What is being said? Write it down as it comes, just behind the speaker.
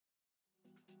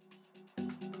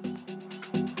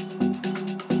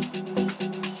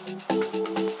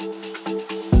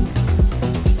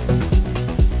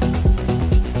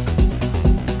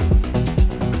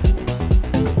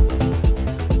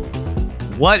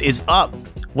What is up?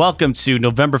 Welcome to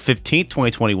November 15th,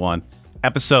 2021,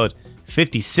 episode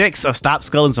 56 of Stop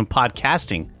Skeletons and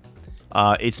Podcasting.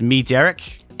 It's me,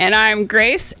 Derek. And I'm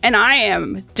Grace, and I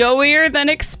am doughier than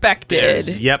expected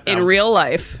in real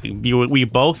life. We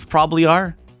both probably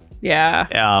are.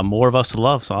 Yeah. More of us to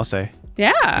love, so I'll say.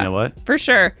 Yeah. You know what? For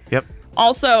sure. Yep.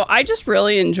 Also, I just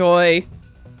really enjoy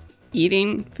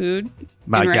eating food.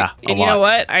 And you know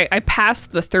what? I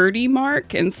passed the 30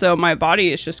 mark, and so my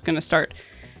body is just going to start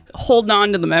holding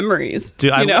on to the memories.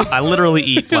 Dude, I literally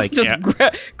eat like... just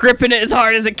gripping it as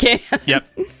hard as it can. Yep.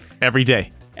 Every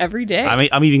day. Every day.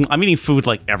 I'm eating food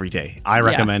like every day. I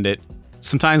recommend it.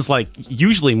 Sometimes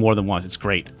usually more than once. It's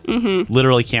great. Mm-hmm.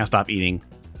 Literally can't stop eating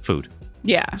food.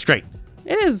 Yeah. It's great.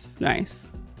 It is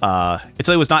nice. It's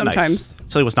always not Sometimes. nice.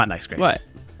 It's always not nice, Grace. What?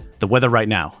 The weather right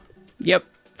now. Yep.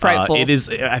 Frightful. It is.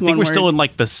 I think we're still in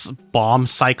this bomb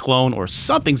cyclone or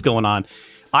something's going on.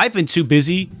 I've been too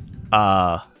busy,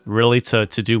 really to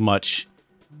do much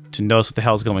to notice what the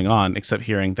hell's going on, except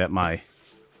hearing that my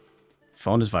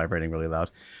phone is vibrating really loud.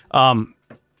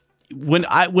 When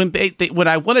I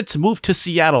wanted to move to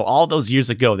Seattle all those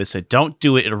years ago, they said, "Don't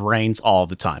do it. It rains all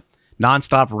the time,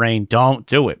 nonstop rain. Don't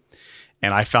do it."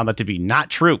 And I found that to be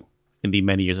not true in the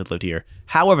many years I've lived here.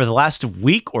 However, the last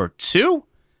week or two,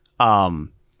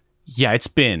 yeah, it's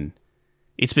been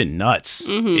nuts.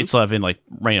 Mm-hmm. It's been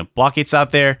raining buckets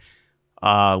out there.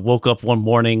 Woke up one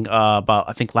morning about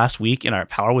I think last week, and our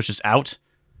power was just out.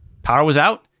 Power was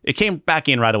out. It came back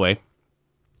in right away.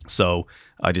 So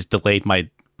I just delayed my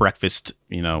breakfast,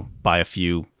 by a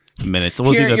few minutes. It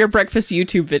wasn't your breakfast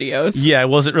YouTube videos. Yeah, it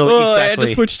wasn't really exactly. I had to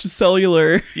switch to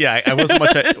cellular. Yeah, I wasn't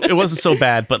much. It wasn't so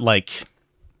bad, but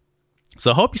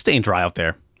so I hope you're staying dry out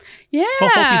there. Yeah.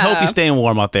 Hope you're staying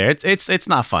warm out there. It's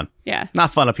not fun. Yeah.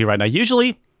 Not fun up here right now.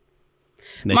 Usually,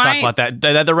 they talk about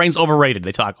that the rain's overrated.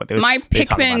 They talk about my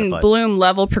Pikmin bloom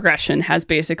level progression has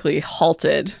basically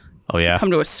halted. Oh yeah.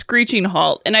 Come to a screeching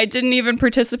halt, and I didn't even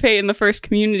participate in the first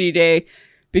community day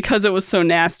because it was so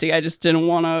nasty. I just didn't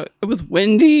want to. It was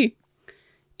windy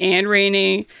and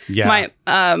rainy. Yeah.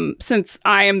 Since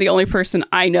I am the only person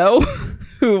I know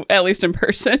who, at least in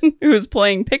person, who's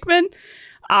playing Pikmin,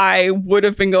 I would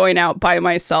have been going out by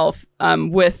myself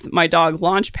with my dog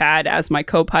Launchpad as my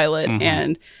co-pilot, mm-hmm.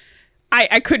 and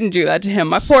I couldn't do that to him.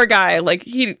 My poor guy,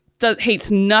 he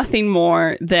hates nothing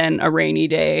more than a rainy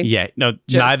day. Yeah, no,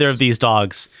 neither of these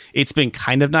dogs. It's been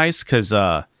kind of nice because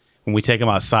when we take them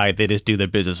outside, they just do their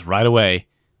business right away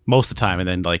most of the time, and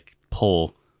then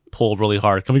pull really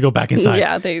hard. Can we go back inside?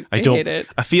 Yeah, they hate it.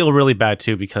 I feel really bad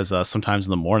too because sometimes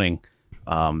in the morning,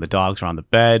 the dogs are on the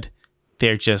bed.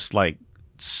 They're just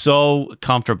so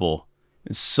comfortable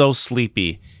and so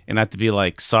sleepy, and I have to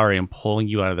be sorry, I'm pulling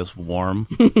you out of this warm,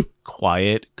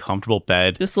 quiet, comfortable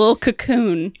bed, this little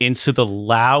cocoon, into the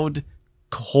loud,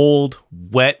 cold,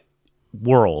 wet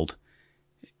world,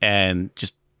 and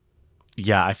just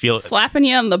I feel slapping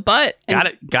you on the butt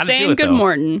and saying good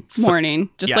morning,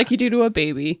 just like you do to a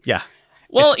baby. Yeah.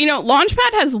 Well,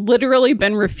 Launchpad has literally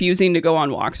been refusing to go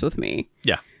on walks with me.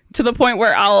 Yeah. To the point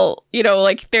where I'll,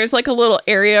 there's a little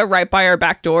area right by our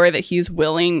back door that he's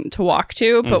willing to walk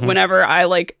to. But mm-hmm. whenever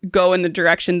I go in the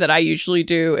direction that I usually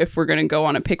do, if we're going to go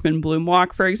on a Pikmin Bloom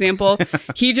walk, for example,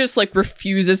 he just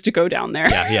refuses to go down there.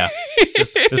 Yeah.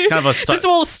 Just kind of a just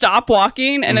will stop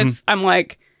walking. And mm-hmm. I'm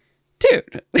like,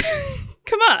 dude,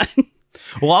 come on.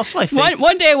 Well, also, I think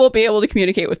one day we'll be able to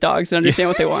communicate with dogs and understand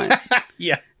what they want.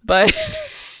 Yeah. But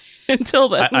until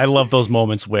then, I love those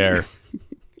moments where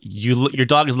your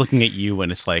dog is looking at you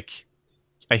and it's I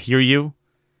hear you,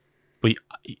 but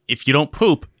if you don't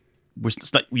poop, we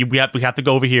have to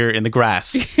go over here in the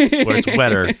grass where it's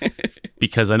wetter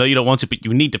because I know you don't want to, but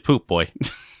you need to poop, boy.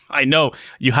 I know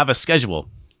you have a schedule.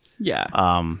 Yeah.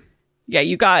 Yeah,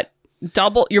 you got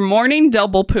your morning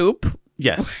double poop.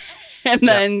 Yes. And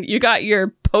then you got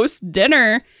your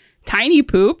post-dinner tiny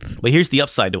poop. But here's the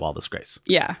upside to all this, Grace.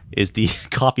 Yeah. Is the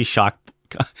coffee shack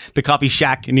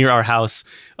near our house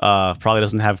probably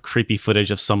doesn't have creepy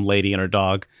footage of some lady and her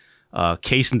dog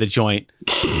casing the joint.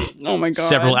 Oh my God.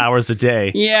 Several hours a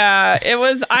day. Yeah, it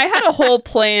was. I had a whole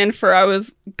plan for I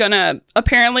was gonna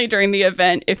apparently during the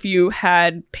event if you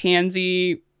had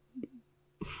Pansy.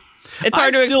 It's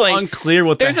hard to explain. I'm still unclear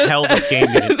what the hell this game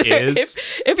is.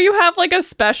 If you have a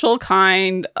special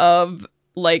kind of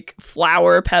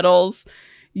flower petals,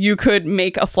 you could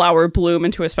make a flower bloom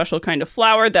into a special kind of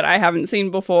flower that I haven't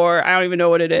seen before. I don't even know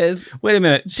what it is. Wait a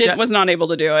minute. Was not able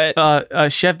to do it.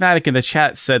 Chef Matic in the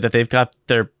chat said that they've got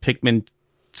their Pikmin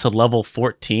to level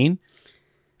 14.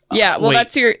 Yeah, well,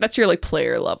 wait. that's your like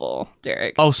player level,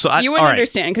 Derek. Oh, so you wouldn't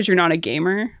understand because you're not a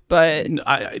gamer, but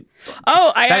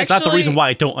that is not the reason why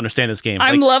I don't understand this game.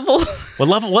 I'm level. What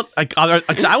level? What?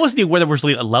 I wasn't aware there was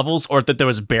like levels or that there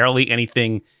was barely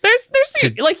anything. There's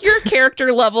like your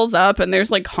character levels up, and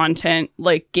there's like content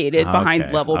like gated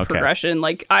behind level progression.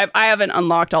 Like I haven't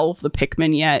unlocked all of the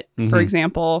Pikmin yet, for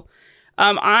example.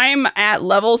 I'm at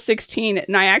level 16,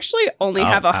 and I actually only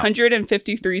have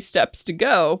 153 steps to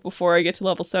go before I get to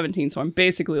level 17. So I'm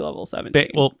basically level 17.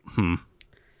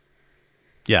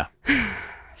 Yeah.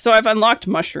 So I've unlocked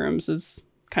mushrooms is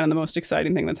kind of the most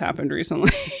exciting thing that's happened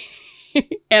recently.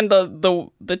 And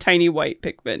the tiny white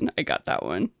Pikmin. I got that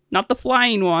one. Not the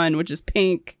flying one, which is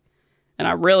pink, and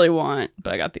I really want,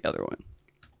 but I got the other one.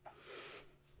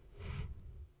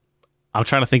 I'm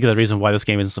trying to think of the reason why this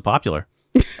game isn't so popular.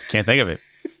 Can't think of it.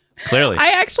 Clearly.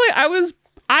 I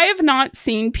have not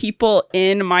seen people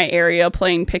in my area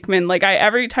playing Pikmin. Like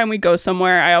every time we go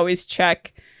somewhere, I always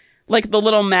check like the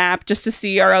little map just to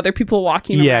see are other people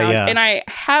walking around. Yeah. And I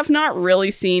have not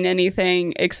really seen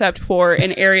anything except for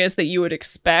in areas that you would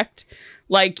expect,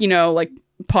 like, you know, like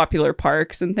popular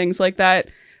parks and things like that.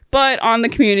 But on the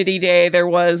community day, there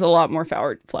was a lot more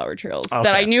flower trails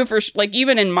that I knew for like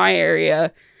even in my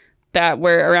area. That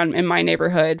were around in my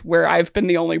neighborhood where I've been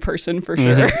the only person for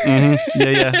sure.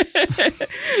 Yeah.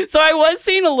 So I was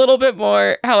seeing a little bit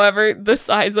more. However, the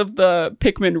size of the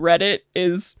Pikmin Reddit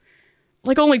is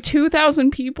like only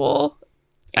 2,000 people.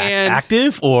 And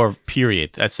active or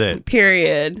period? That's it.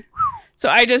 Period. So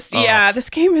I just, this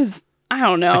game is, I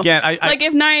don't know. Again, like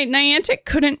if Niantic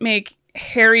couldn't make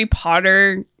Harry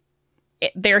Potter,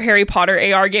 their Harry Potter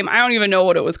AR game, I don't even know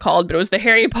what it was called, but it was the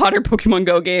Harry Potter Pokemon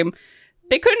Go game.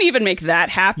 They couldn't even make that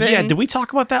happen. Yeah, did we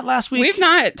talk about that last week? We've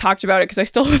not talked about it because I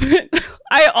still haven't.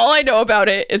 All I know about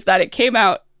it is that it came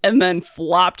out and then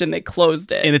flopped and they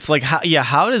closed it. And it's like,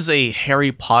 how does a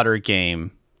Harry Potter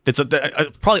game that's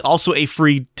probably also a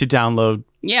free to download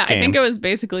game. I think it was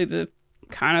basically the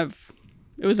kind of,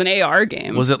 it was an AR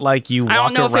game. Was it like you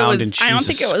walk around and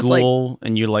choose a school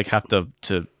and you like have to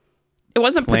it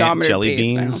wasn't plant predominant jelly based,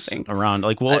 beans I don't think. around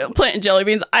like what? Plant jelly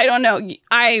beans. I don't know.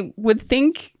 I would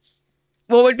think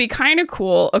what would be kind of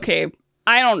cool. Okay,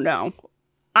 I don't know.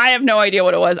 I have no idea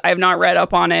what it was. I have not read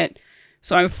up on it,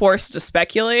 so I'm forced to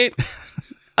speculate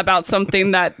about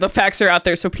something that the facts are out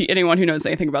there. So anyone who knows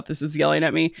anything about this is yelling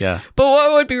at me. Yeah. But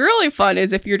what would be really fun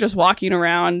is if you're just walking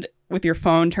around with your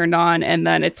phone turned on, and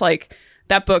then it's like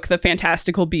that book, The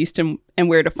Fantastical Beast and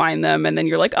Where to Find Them, and then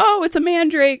you're like, oh, it's a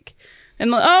mandrake,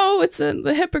 and oh, it's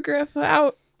the hippogriff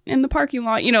out in the parking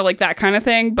lot. You know, like that kind of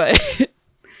thing. But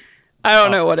I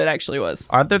don't know what it actually was.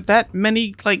 Are there that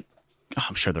many, like,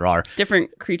 I'm sure there are.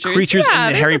 Different creatures in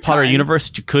the Harry Potter universe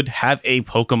that you could have a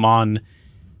Pokemon,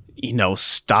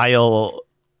 style.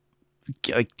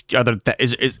 Like, are there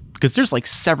because there's like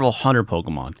several hundred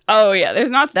Pokemon. Oh, yeah.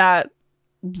 There's not that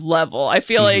level. I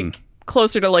feel like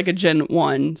closer to like a Gen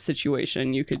 1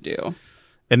 situation you could do.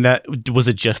 And that, was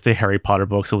it just the Harry Potter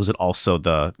books, or was it also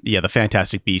the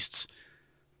Fantastic Beasts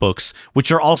books,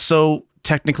 which are also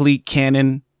technically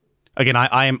canon? Again,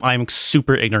 I'm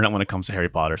super ignorant when it comes to Harry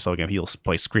Potter, so again, he'll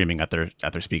play screaming at their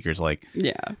speakers like.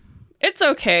 Yeah, it's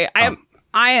okay.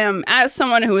 I am as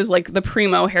someone who was like the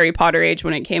primo Harry Potter age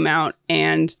when it came out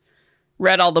and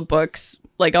read all the books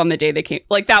like on the day they came.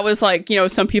 Like that was like,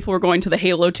 some people were going to the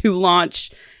Halo 2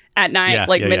 launch at night,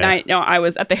 midnight. Yeah. No, I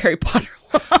was at the Harry Potter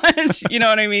launch. You know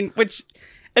what I mean? Which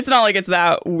it's not like it's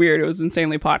that weird. It was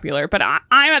insanely popular, but I'm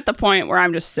at the point where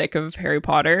I'm just sick of Harry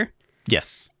Potter.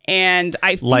 Yes. And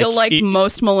I feel like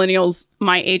most millennials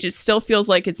my age, it still feels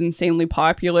like it's insanely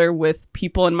popular with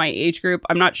people in my age group.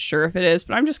 I'm not sure if it is,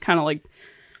 but I'm just kind of like,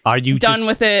 are you done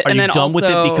with it? Are you done with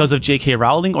it because of J.K.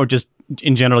 Rowling, or just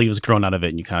in general you was grown out of it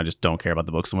and you kind of just don't care about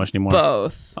the book so much anymore?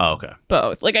 Both. Oh, okay.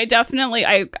 Both. Like I definitely,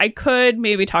 I could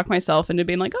maybe talk myself into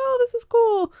being like, oh, this is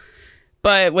cool,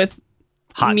 but with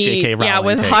hot J.K. Rowling, yeah,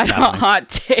 with hot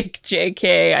take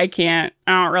J.K., I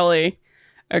don't really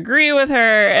agree with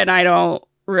her, and I don't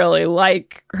really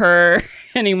like her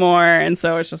anymore, and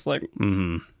so it's just like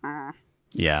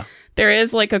yeah, there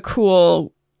is like a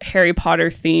cool Harry Potter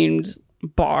themed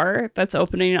bar that's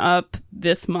opening up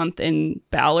this month in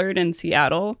Ballard in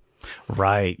Seattle,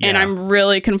 right? And I'm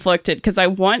really conflicted because I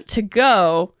want to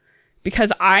go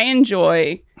because I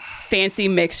enjoy fancy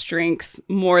mixed drinks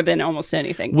more than almost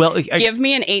anything. Well, give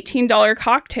me an $18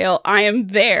 cocktail, I am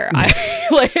there.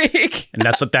 And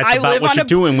that's about what you're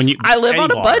doing when you. I live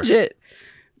on a budget.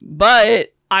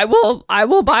 But I will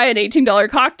buy an $18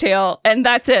 cocktail, and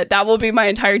that's it. That will be my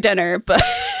entire dinner. But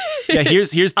yeah,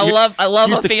 here's I love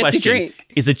a fancy question. drink.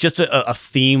 Is it just a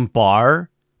theme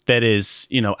bar that is,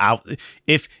 you know, out.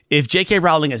 If J.K.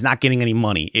 Rowling is not getting any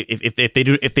money,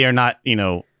 if they are not, you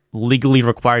know, legally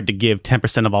required to give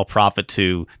 10% of all profit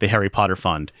to the Harry Potter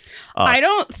fund, I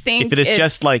don't think if it is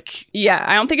just like,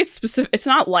 I don't think it's specific. It's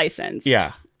not licensed.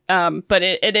 Yeah. But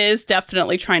it is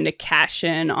definitely trying to cash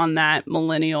in on that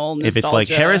millennial nostalgia. If it's like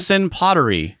Harrison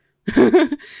Pottery,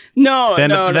 no,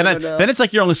 then no. it's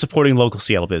like you're only supporting local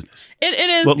Seattle business. It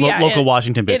is local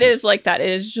Washington business. It is like that. It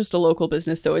is just a local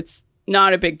business, so it's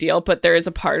not a big deal. But there is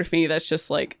a part of me that's just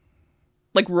like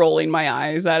rolling my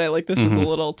eyes at it. Like, this is a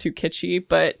little too kitschy.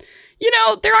 But you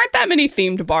know, there aren't that many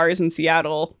themed bars in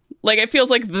Seattle. Like, it feels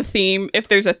like the theme, if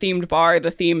there's a themed bar,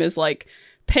 the theme is like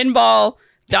pinball,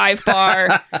 dive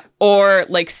bar, or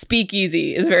like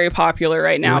speakeasy is very popular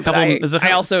right now.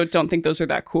 I also don't think those are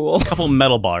that cool. A couple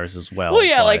metal bars as well. Well,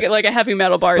 yeah, like a heavy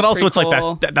metal bar. But also, it's cool.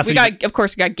 Like that's of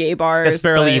course, we got gay bars. That's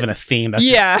barely even a theme. That's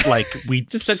just like we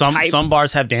just some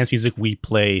bars have dance music. We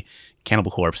play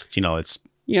Cannibal Corpse. You know, it's.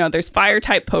 You know, there's fire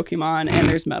type Pokemon and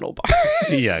there's metal bars.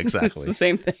 Yeah, exactly. It's the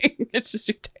same thing. It's just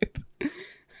your type.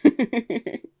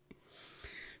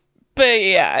 But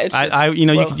yeah, it's just,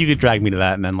 you could drag me to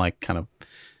that and then like kind of.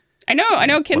 I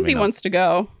know Kinsey wants to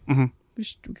go. Mm-hmm.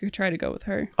 We could try to go with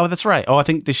her. Oh, that's right. Oh, I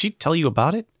think, did she tell you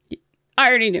about it? I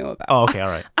already knew about it. Oh, okay, all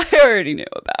right. I already knew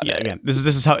about it. Yeah, again, this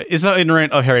is how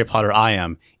ignorant of Harry Potter I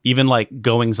am. Even like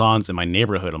goings-ons in my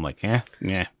neighborhood, I'm like, yeah.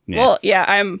 Well, yeah,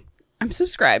 I'm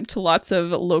subscribed to lots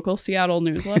of local Seattle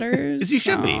newsletters. As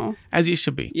you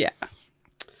should be. Yeah.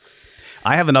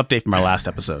 I have an update from our last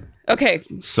episode. Okay.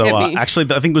 So actually,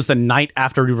 I think it was the night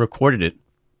after we recorded it.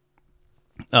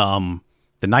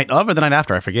 The night of or the night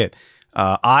after, I forget.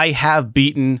 I have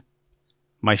beaten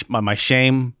my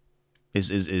shame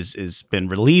is been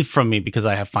relieved from me because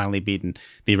I have finally beaten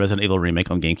the Resident Evil remake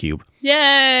on GameCube.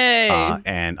 Yay!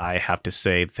 And I have to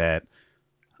say that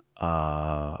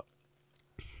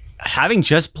having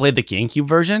just played the GameCube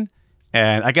version,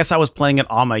 and I guess I was playing it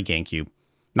on my GameCube,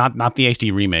 not the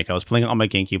HD remake. I was playing it on my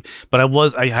GameCube, but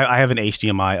I have an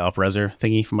HDMI upreser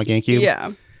thingy for my GameCube.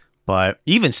 Yeah. But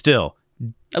even still,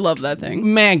 I love that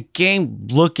thing. Man, game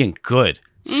looking good.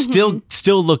 Still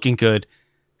looking good.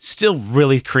 Still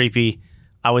really creepy.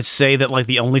 I would say that like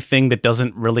the only thing that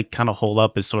doesn't really kind of hold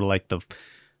up is sort of like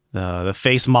the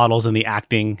face models and the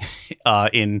acting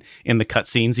in the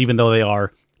cutscenes, even though they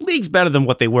are leagues better than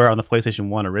what they were on the PlayStation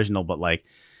 1 original. But like,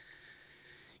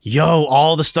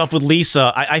 all the stuff with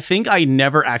Lisa. I think I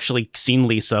never actually seen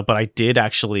Lisa, but I did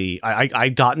actually. I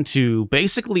got into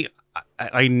basically.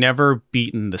 I never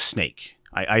beaten the snake.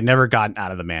 I never gotten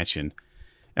out of the mansion.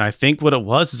 And I think what it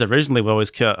was is originally what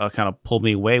always kind of pulled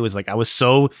me away was like I was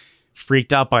so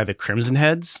freaked out by the Crimson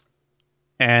Heads.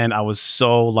 And I was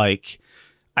so like,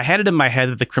 I had it in my head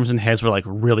that the Crimson Heads were like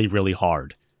really, really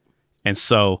hard. And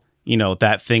so, you know,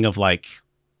 that thing of like,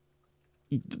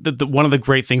 the one of the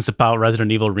great things about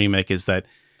Resident Evil Remake is that,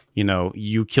 you know,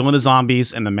 you killing the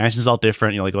zombies and the mansion's all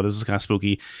different. You're like, oh, this is kind of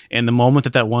spooky. And the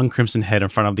moment that one Crimson Head in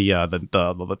front of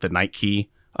the night key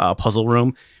puzzle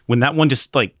room, when that one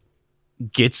just like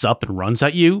gets up and runs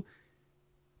at you,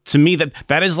 to me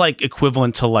that is like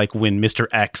equivalent to like when Mr.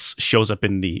 X shows up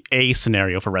in the A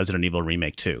scenario for Resident Evil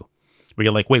Remake 2, where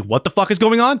you're like, wait, what the fuck is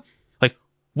going on? Like,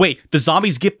 wait, the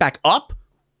zombies get back up?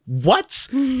 What?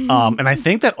 And I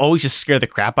think that always just scared the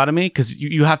crap out of me because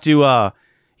you have to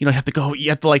you have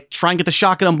to like try and get the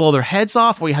shotgun and blow their heads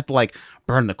off, or you have to like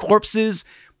burn the corpses.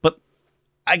 But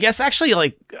I guess actually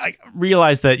like I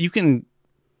realized that you can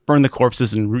burn the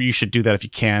corpses, and you should do that if you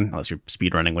can, unless you're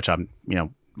speedrunning, which I'm,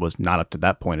 was not up to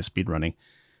that point of speedrunning.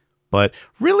 But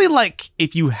really, like,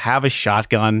 if you have a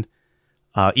shotgun,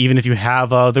 even if you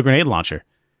have the grenade launcher,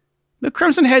 the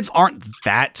Crimson Heads aren't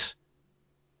that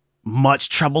much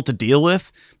trouble to deal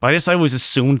with. But I always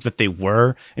assumed that they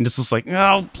were, and just was like, oh,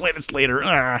 I'll play this later.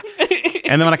 And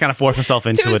then when I kind of forced myself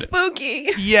into Too it, spooky.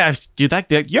 Yeah, dude,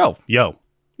 that yo. Yeah.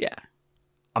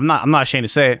 I'm not ashamed to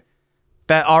say it.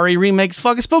 That RE remake's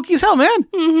fucking spooky as hell, man.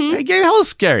 Mm-hmm. That game hell is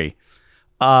scary.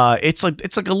 It's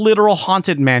like a literal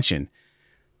haunted mansion.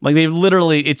 Like they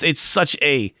literally, it's such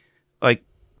a like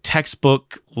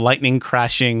textbook lightning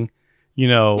crashing,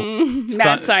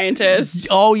 mad scientist.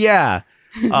 Oh yeah.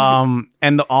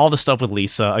 And all the stuff with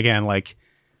Lisa again, like.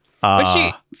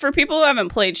 But for people who haven't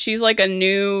played, she's like a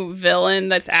new villain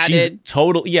that's added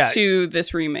to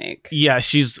this remake. Yeah,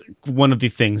 she's one of the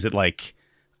things that like.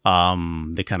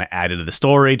 They kind of added to the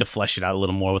story to flesh it out a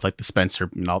little more with like the Spencer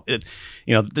and all it,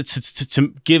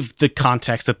 to give the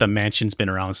context that the mansion's been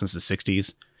around since the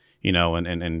 60s,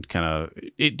 and kind of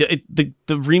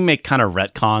the remake kind of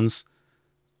retcons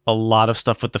a lot of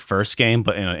stuff with the first game,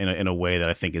 but in a way that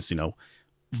I think is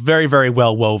very, very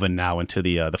well woven now into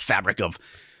the fabric of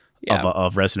Yeah.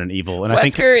 of Resident Evil, and I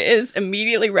think Wesker is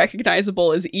immediately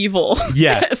recognizable as evil.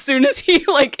 Yeah. As soon as he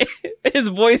like his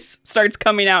voice starts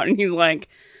coming out and he's like,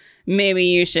 maybe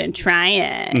you should try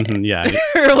it. Yeah,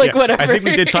 or like yeah. whatever. I think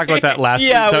we did talk about that last.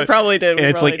 Yeah, we probably did. And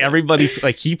it's like everybody,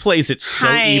 like he plays it so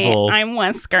Hi, evil, I'm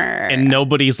Wesker. and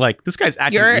nobody's like, this guy's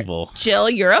acting evil. Jill,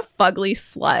 you're a fugly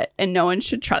slut, and no one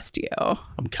should trust you.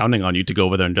 I'm counting on you to go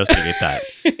over there and investigate that.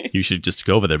 You should just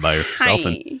go over there by yourself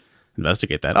and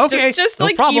investigate that. Okay, just no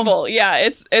like problem. evil. Yeah,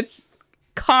 it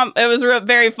was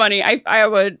very funny.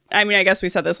 I guess we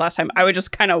said this last time. I would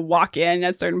just kind of walk in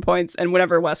at certain points, and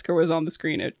whenever Wesker was on the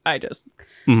screen, I just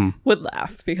would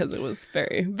laugh because it was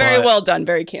very, very well done,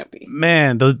 very campy.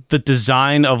 Man, the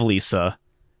design of Lisa,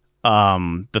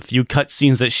 the few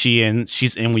cutscenes that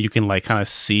she's in where you can like kind of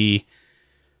see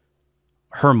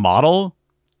her model.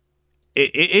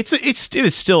 It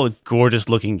is still a gorgeous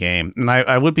looking game, and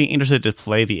I would be interested to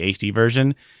play the HD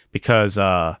version because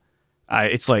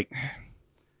it's like,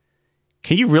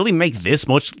 can you really make this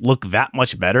look that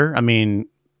much better? I mean,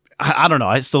 I don't know.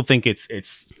 I still think it's a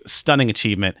stunning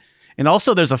achievement, and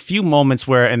also there's a few moments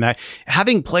where, in that,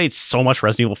 having played so much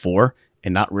Resident Evil 4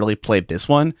 and not really played this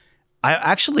one,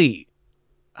 I don't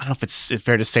know if it's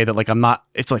fair to say that like I'm not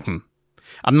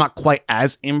quite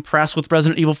as impressed with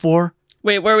Resident Evil 4.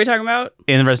 Wait, what are we talking about?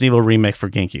 In the Resident Evil remake for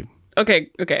GameCube.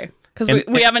 Okay. Because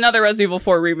we have another Resident Evil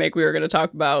 4 remake we were going to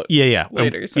talk about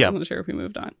later, so I wasn't sure if we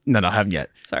moved on. No, I haven't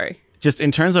yet. Sorry. Just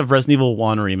in terms of Resident Evil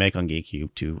 1 remake on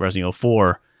GameCube to Resident Evil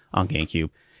 4 on GameCube,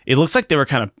 it looks like they were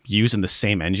kind of using the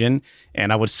same engine,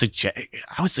 and I would suggest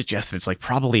that it's like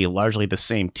probably largely the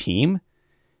same team.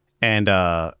 And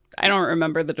I don't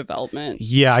remember the development.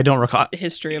 Yeah, I don't recall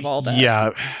history of all that. Yeah,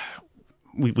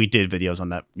 we did videos on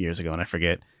that years ago, and I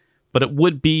forget. But it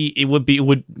would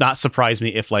not surprise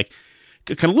me if, like,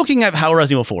 kind of looking at how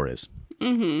Resident Evil 4 is,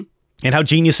 and how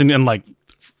genius and like,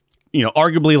 you know,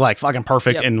 arguably like fucking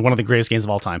perfect and one of the greatest games of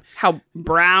all time. How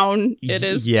brown it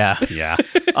is. Yeah.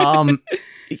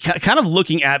 Kind of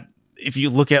looking at, if you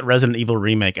look at Resident Evil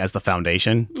Remake as the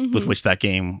foundation with which that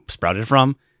game sprouted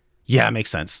from, yeah, it makes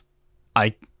sense.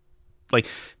 When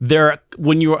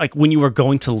you were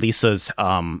going to Lisa's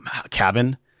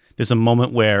cabin, there's a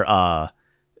moment where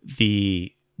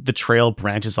the trail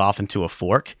branches off into a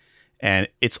fork, and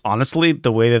it's honestly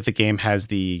the way that the game has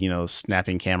the, you know,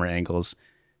 snapping camera angles,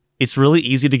 it's really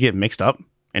easy to get mixed up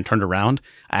and turned around.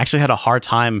 I actually had a hard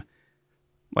time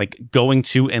like going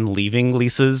to and leaving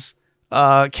Lisa's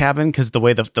cabin because the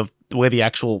way the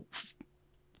actual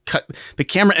the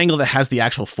camera angle that has the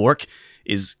actual fork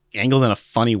is angled in a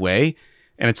funny way,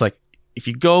 and it's like if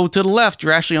you go to the left,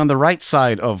 you're actually on the right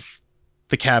side of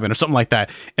the cabin or something like that,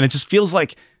 and it just feels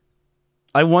like,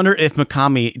 I wonder if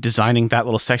Mikami designing that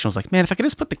little section was like, man, if I could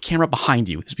just put the camera behind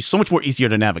you, it'd be so much more easier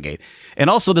to navigate. And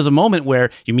also, there's a moment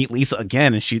where you meet Lisa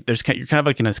again, and you're kind of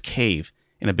like in a cave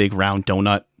in a big round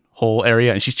donut hole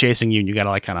area, and she's chasing you, and you gotta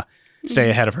like kind of stay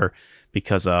ahead of her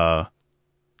because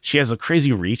she has a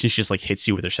crazy reach, and she just like hits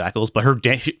you with her shackles. But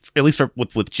at least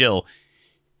with Jill,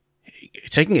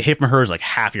 taking a hit from her is like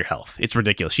half your health. It's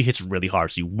ridiculous. She hits really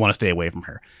hard, so you want to stay away from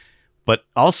her. But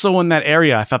also in that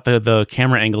area, I thought the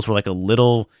camera angles were like a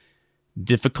little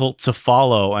difficult to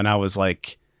follow. And I was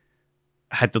like,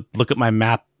 I had to look at my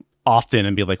map often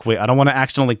and be like, wait, I don't want to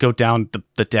accidentally go down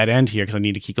the dead end here because I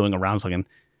need to keep going around so I can, you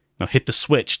know, hit the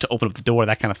switch to open up the door,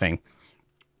 that kind of thing.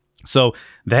 So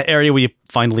that area where you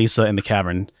find Lisa in the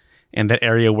cavern, and that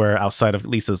area where outside of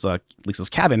Lisa's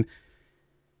cabin,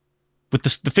 with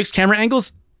the fixed camera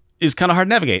angles, is kind of hard to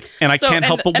navigate. And I can't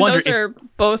help but wonder those are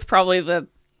both probably the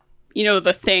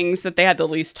things that they had the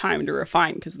least time to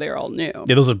refine because they're all new.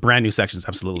 Yeah, those are brand new sections,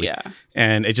 absolutely. Yeah.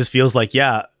 And it just feels like,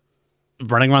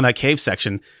 running around that cave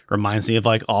section reminds me of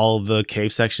like all of the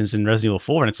cave sections in Resident Evil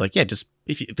 4. And it's like, just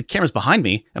if the camera's behind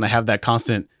me and I have that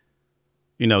constant,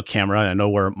 you know, camera, and I know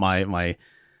where my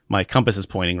compass is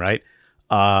pointing, right?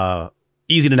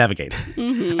 Easy to navigate.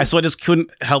 Mm-hmm. So I just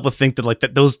couldn't help but think that like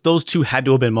that those two had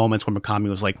to have been moments where Mikami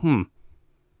was like, if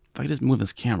I could just move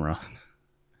this camera.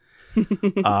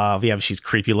 She's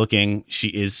creepy looking. She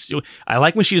is. I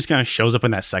like when she just kind of shows up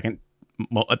in that second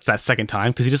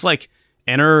time, because you just like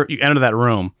you enter that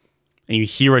room and you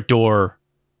hear a door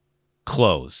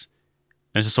close,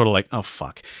 and it's just sort of like, oh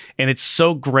fuck. And it's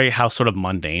so great how sort of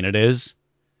mundane it is.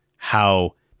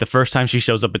 How the first time she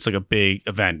shows up, it's like a big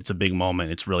event. It's a big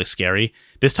moment. It's really scary.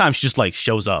 This time she just like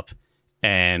shows up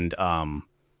and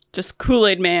just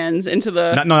Kool-Aid Man's into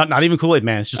the... Not even Kool-Aid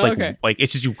Man. It's just like,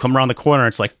 it's just you come around the corner. And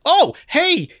it's like, oh,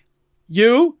 hey,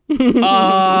 you.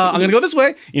 I'm going to go this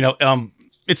way. You know,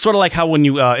 it's sort of like how when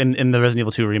you, in the Resident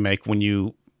Evil 2 remake, when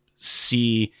you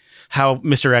see how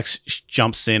Mr. X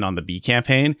jumps in on the B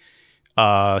campaign.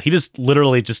 He just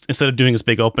literally just, instead of doing this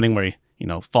big opening where he,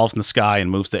 falls from the sky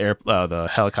and moves the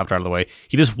helicopter out of the way,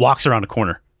 he just walks around a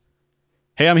corner.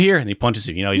 Hey, I'm here, and he punches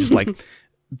you. He's just like,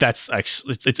 that's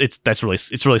actually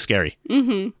it's really scary.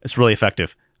 Mm-hmm. It's really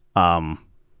effective. I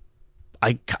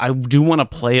do want to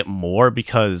play it more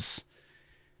because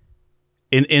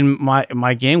in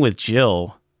my game with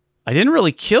Jill, I didn't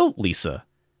really kill Lisa.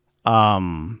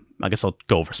 I guess I'll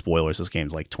go over spoilers. This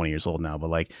game's like 20 years old now, but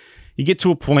like you get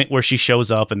to a point where she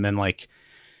shows up and then like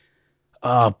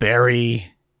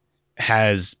Barry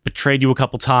has betrayed you a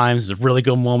couple times. It's a really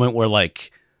good moment where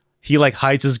like he like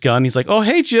hides his gun. He's like, "Oh,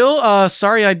 hey Jill,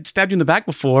 sorry I stabbed you in the back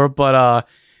before, but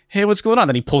hey, what's going on?"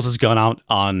 Then he pulls his gun out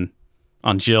on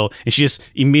Jill, and she just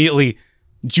immediately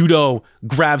judo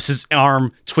grabs his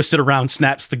arm, twists it around,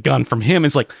 snaps the gun from him.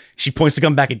 It's like she points the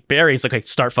gun back at Barry. It's like, "Hey,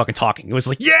 start fucking talking." It was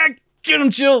like, "Yeah, get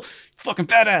him, Jill, fucking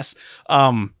badass."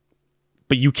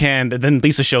 But you can. Then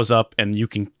Lisa shows up, and you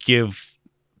can give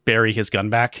Barry his gun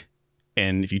back,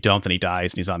 and if you don't, then he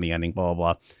dies, and he's on the ending. Blah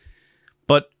blah blah.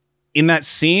 But in that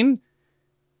scene,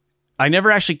 I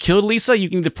never actually killed Lisa. You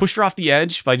can either push her off the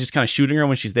edge by just kind of shooting her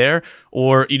when she's there,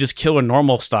 or you just kill her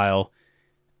normal style,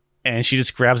 and she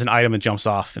just grabs an item and jumps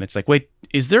off. And it's like, wait,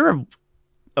 is there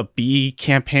a B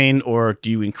campaign, or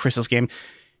do you in Crystal's game,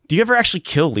 do you ever actually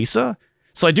kill Lisa?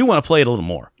 So I do want to play it a little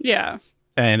more. Yeah.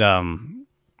 And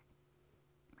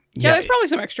yeah, there's probably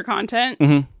some extra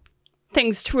content,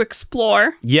 things to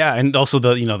explore. Yeah, and also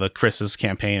the Chris's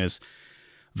campaign is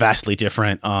vastly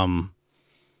different.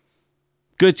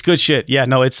 Good shit. Yeah,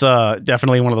 no, it's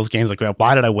definitely one of those games like,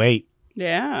 why did I wait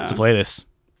to play this?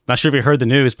 Not sure if you heard the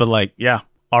news, but like, yeah,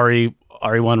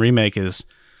 RE1 Remake is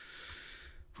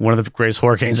one of the greatest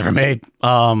horror games ever made.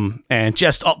 And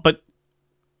just, but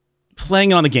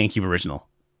playing it on the GameCube original,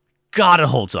 God, it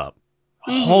holds up.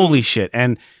 Holy shit.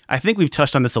 And I think we've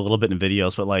touched on this a little bit in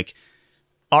videos, but like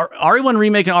RE1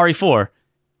 Remake and RE4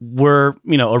 were,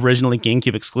 originally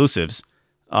GameCube exclusives.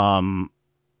 And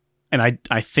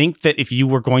I think that if you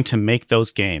were going to make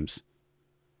those games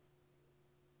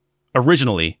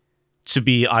originally to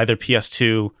be either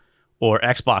PS2 or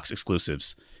Xbox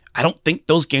exclusives, I don't think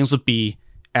those games would be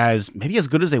maybe as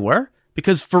good as they were,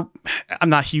 because I'm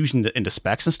not huge into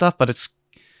specs and stuff, but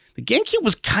the GameCube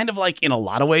was kind of like in a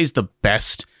lot of ways the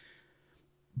best,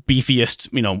 beefiest,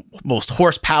 most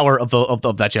horsepower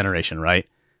of that generation, right?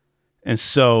 And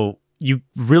so you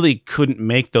really couldn't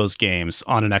make those games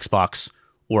on an Xbox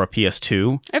or a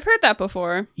PS2. I've heard that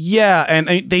before. Yeah,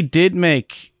 and they did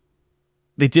make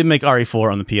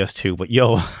RE4 on the PS2, but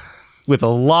with a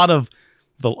lot of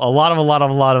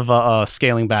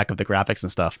scaling back of the graphics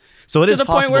and stuff. So it is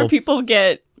possible. To the point where people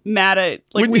get mad at,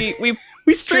 like, we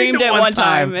streamed it one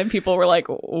time and people were like,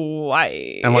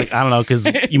 why? I'm like, I don't know, because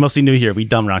you mostly new here. We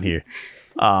dumb around here.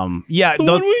 Yeah,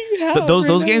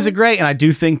 those games are great, and I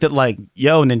do think that like,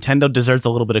 Nintendo deserves a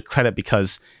little bit of credit,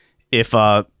 because if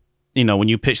when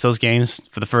you pitch those games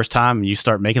for the first time and you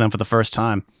start making them for the first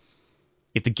time,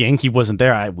 if the GameCube wasn't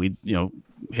there,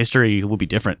 history would be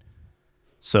different.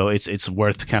 So it's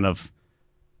worth kind of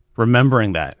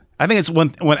remembering that. I think it's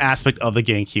one aspect of the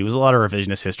GameCube. There's a lot of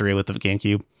revisionist history with the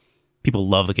GameCube. People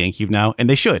love the GameCube now, and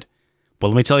they should. But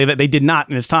let me tell you that they did not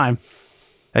in its time.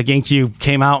 That GameCube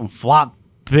came out and flopped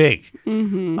big.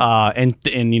 And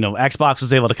Xbox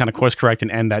was able to kind of course correct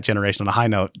and end that generation on a high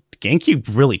note.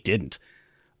 GameCube really didn't.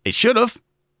 It should have.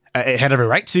 It had every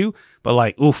right to, but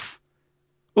like, oof.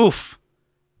 You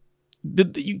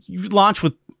launch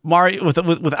with Mario with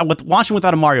launching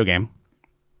without a Mario game.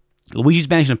 Luigi's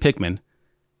Mansion and Pikmin,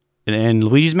 and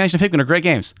Luigi's Mansion and Pikmin are great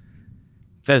games.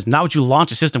 That is not what you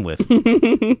launch a system with.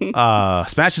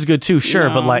 Smash is good too, sure,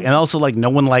 but like, and also like, no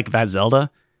one liked that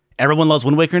Zelda. Everyone loves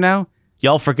Wind Waker now.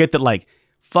 Y'all forget that like,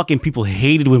 fucking people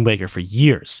hated Wind Waker for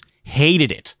years.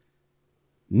 Hated it.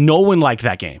 No one liked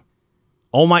that game.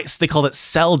 They called it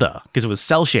Zelda because it was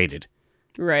cell shaded.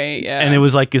 Right, yeah. And it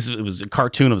was like, it was a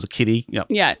cartoon, it was a kiddie.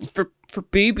 Yeah, it's for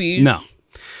babies. No.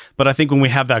 But I think when we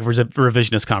have that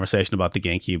revisionist conversation about the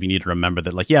GameCube, you need to remember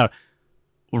that, like, yeah,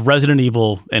 Resident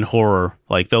Evil and horror,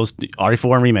 like those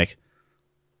RE4 and Remake,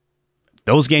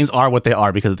 those games are what they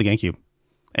are because of the GameCube.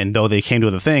 And though they came to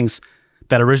other things,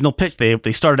 that original pitch, they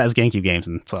started as GameCube games,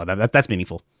 and so that's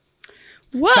meaningful.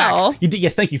 Well, facts.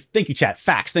 Yes, thank you, chat.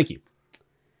 Facts, thank you.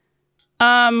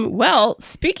 Well,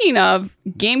 speaking of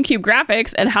GameCube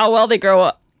graphics and how well they grow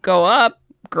up,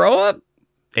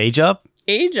 age up.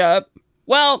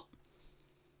 Well,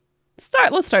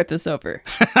 let's start this over.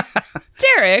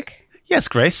 Derek. Yes,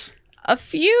 Grace. A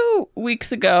few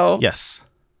weeks ago, yes,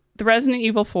 the Resident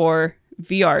Evil 4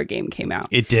 VR game came out.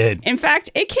 It did. In fact,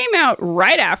 it came out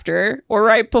right after or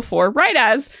right before, right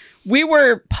as we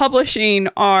were publishing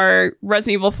our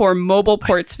Resident Evil 4 mobile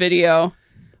ports video.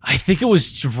 I think it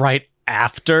was right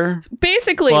after.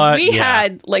 Basically, we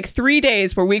had like 3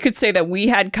 days where we could say that we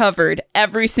had covered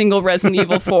every single Resident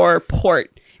Evil 4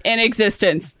 port in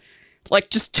existence. Like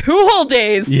just 2 whole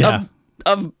days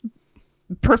of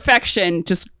perfection,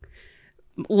 just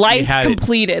life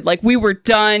completed. Like we were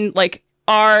done. Like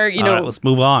our, you know. All right, let's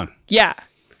move on. Yeah.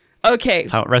 Okay.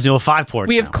 How Resident Evil 5 ports.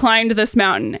 We have climbed this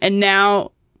mountain, and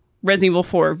now Resident Evil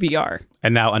 4 VR.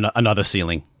 And now another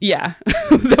ceiling. Yeah,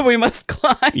 that we must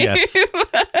climb. Yes.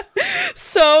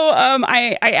 So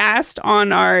I asked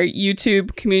on our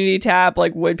YouTube community tab,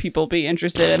 like, would people be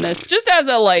interested in this? Just as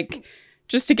a like,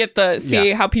 just to get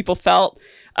see how people felt.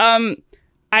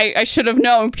 I should have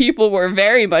known people were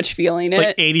very much feeling it's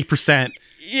it. Like 80%.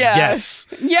 Yeah. Yes.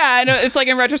 Yeah, I know. It's like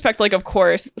in retrospect, like, of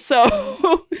course.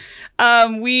 So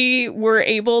we were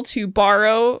able to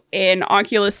borrow an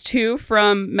Oculus 2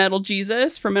 from Metal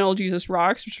Jesus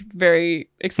Rocks, which I'm very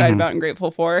excited about and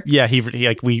grateful for. Yeah, he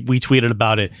like we tweeted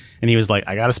about it, and he was like,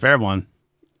 "I got a spare one."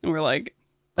 And we're like,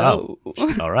 "Oh,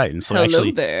 all right." And so hello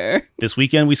actually, there. This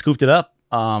weekend we scooped it up.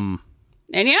 And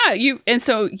yeah,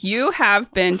 you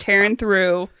have been tearing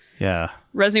through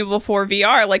Resident Evil 4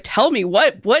 VR. Like, tell me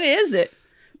what is it?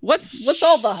 What's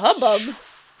all the hubbub?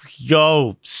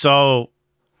 Yo, so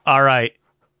all right,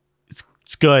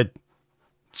 it's good.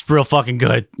 It's real fucking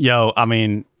good. Yo, I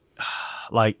mean,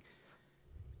 like,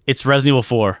 it's Resident Evil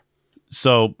 4,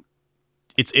 so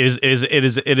it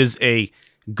is a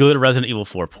good Resident Evil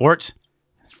 4 port.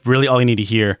 It's really all you need to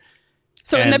hear.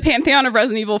 So in the pantheon of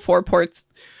Resident Evil 4 ports,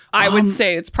 I would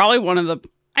say it's probably one of the.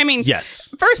 I mean,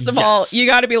 yes. First of all, you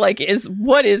got to be like,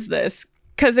 what is this?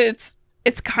 Because it's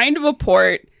kind of a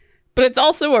port, but it's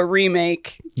also a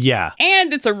remake. Yeah,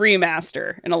 and it's a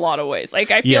remaster in a lot of ways.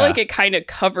 Like, I feel like it kind of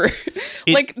covers.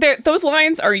 Like, those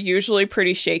lines are usually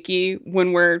pretty shaky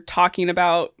when we're talking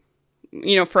about,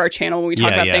 you know, for our channel when we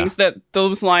talk about things. That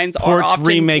those lines ports, are often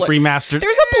remake, remastered.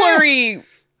 There's a blurry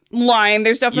line.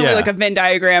 There's definitely like a Venn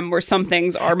diagram where some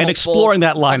things are multiple. And exploring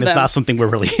that line is not something we're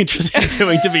really interested in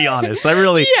doing, to be honest.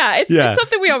 It's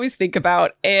something we always think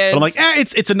about. And but I'm like,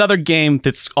 it's another game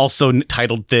that's also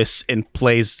titled this and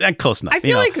plays close enough. I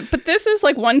feel like, but this is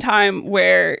like one time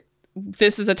where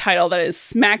this is a title that is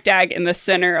smack dab in the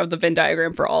center of the Venn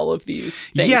diagram for all of these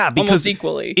things. Yeah, because almost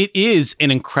equally. It is an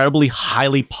incredibly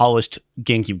highly polished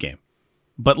GameCube game.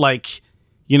 But like,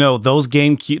 you know, those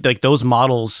GameCube, like those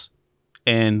models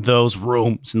and those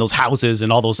rooms and those houses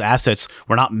and all those assets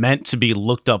were not meant to be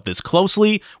looked up this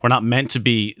closely. We're not meant to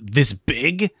be this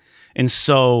big. And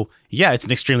so, yeah, it's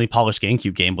an extremely polished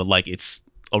GameCube game, but like it's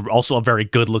also a very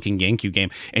good looking GameCube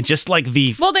game. And just like would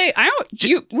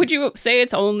you say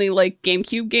it's only like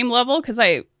GameCube game level? Because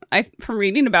I from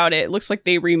reading about it, it looks like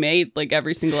they remade like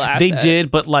every single asset. They did,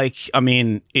 but like, I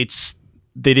mean, they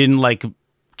didn't like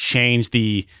change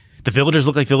the villagers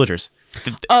look like villagers.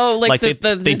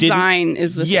 The design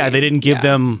is the same. Yeah, they didn't give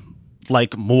them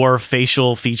like more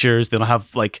facial features. They don't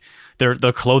have like their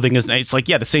clothing is. It's like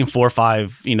the same 4 or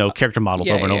 5 character models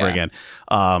over and over again.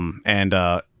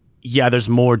 There's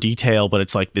more detail, but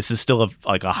it's like this is still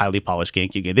a highly polished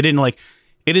GameCube game. They didn't like.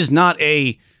 It is not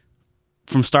a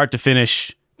from start to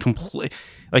finish complete.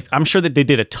 Like, I'm sure that they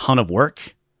did a ton of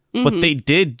work, but they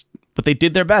did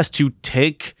their best to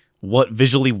take what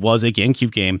visually was a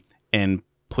GameCube game and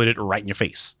put it right in your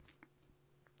face,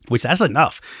 which that's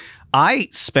enough. I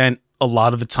spent a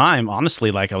lot of the time, honestly,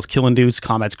 like I was killing dudes,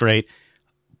 combat's great,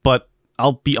 but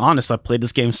I'll be honest, I played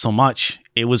this game so much,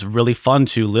 it was really fun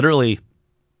to literally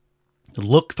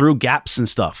look through gaps and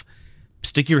stuff,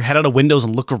 stick your head out of windows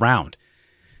and look around,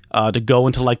 to go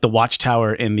into like the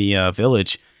watchtower in the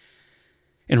village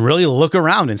and really look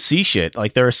around and see shit.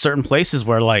 Like, there are certain places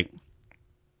where like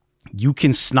you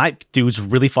can snipe dudes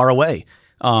really far away.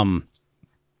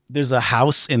 There's a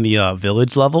house in the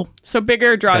village level. So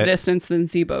bigger draw distance than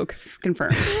Zeebo,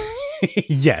 confirmed.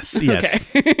 Yes. Okay.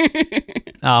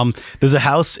 There's a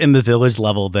house in the village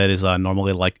level that is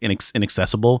normally like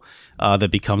inaccessible.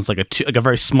 That becomes like a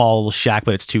very small shack,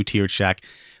 but it's 2-tiered shack.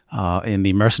 In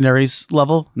the mercenaries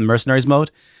level, in mercenaries mode.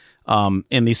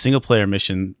 In the single player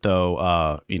mission,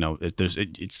 though,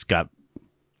 it's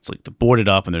like the boarded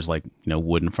up and there's like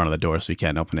wood in front of the door so you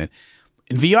can't open it.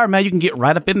 In VR, man, you can get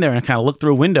right up in there and kind of look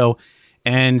through a window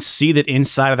and see that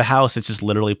inside of the house, it's just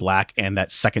literally black, and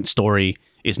that second story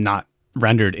is not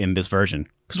rendered in this version.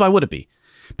 Because why would it be?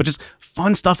 But just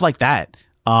fun stuff like that.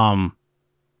 When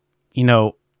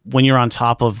you're on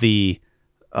top of the,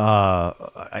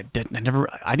 I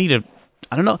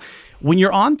I don't know. When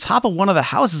you're on top of one of the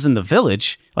houses in the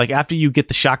village, like after you get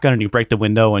the shotgun and you break the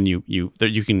window and you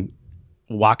can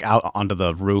walk out onto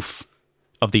the roof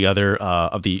of the other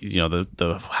of the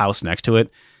the house next to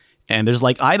it, and there's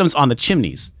like items on the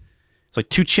chimneys. It's like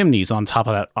 2 chimneys on top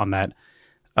of that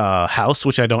house,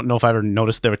 which I don't know if I ever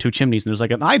noticed there were 2 chimneys. And there's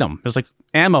like an item. There's like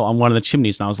ammo on one of the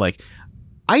chimneys, and I was like,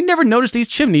 I never noticed these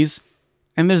chimneys,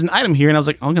 and there's an item here, and I was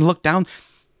like, I'm gonna look down.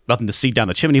 Nothing to see down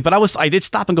the chimney, but I did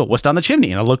stop and go, what's down the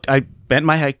chimney? And I bent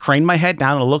my head, craned my head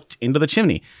down, and looked into the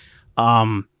chimney.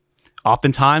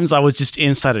 Oftentimes I was just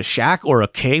inside a shack or a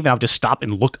cave, and I would just stop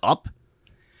and look up.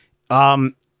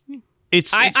 I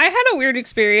had a weird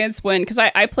experience because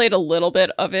I played a little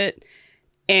bit of it,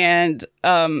 and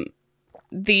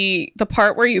the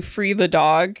part where you free the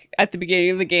dog at the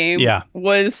beginning of the game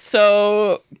was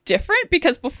so different,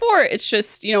 because before it's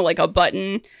just, like a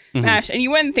button mash, and you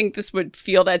wouldn't think this would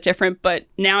feel that different, but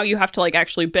now you have to like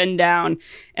actually bend down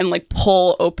and like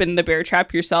pull open the bear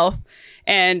trap yourself.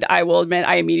 And I will admit,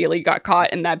 I immediately got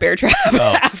caught in that bear trap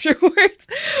afterwards.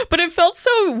 But it felt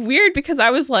so weird because I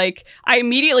was like, I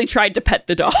immediately tried to pet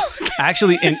the dog.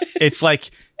 Actually, and it's like,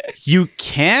 you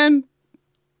can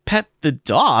pet the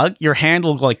dog, your hand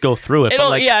will like go through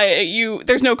it.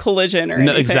 There's no collision or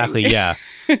anything. Exactly, yeah.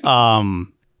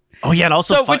 And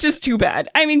also which is too bad.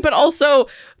 I mean, but also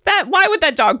why would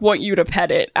that dog want you to pet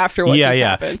it after what just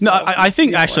happened? No, I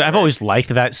think actually I've always liked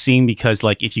that scene, because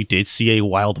like if you did see a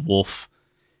wild wolf,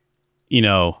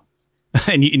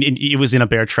 and it was in a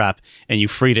bear trap and you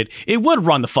freed it, it would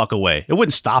run the fuck away. It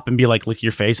wouldn't stop and be like, lick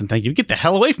your face and thank you. Get the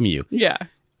hell away from you. Yeah.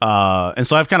 And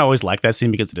so I've kind of always liked that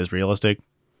scene because it is realistic.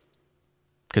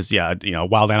 Because a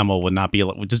wild animal would not be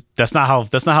just that's not how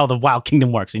the Wild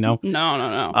Kingdom works. No.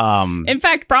 In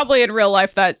fact, probably in real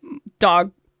life, that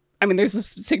dog, I mean, there's a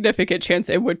significant chance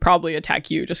it would probably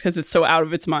attack you just because it's so out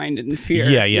of its mind and fear.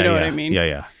 Yeah, you know what I mean?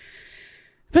 Yeah.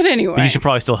 But anyway, but you should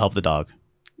probably still help the dog.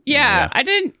 Yeah, I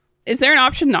didn't. Is there an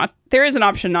option not? There is an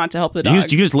option not to help the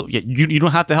dog. You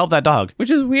don't have to help that dog. Which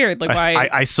is weird. Like, why?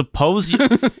 I suppose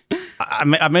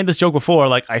I made this joke before.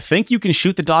 Like, I think you can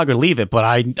shoot the dog or leave it, but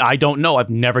I don't know.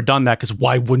 I've never done that, because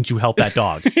why wouldn't you help that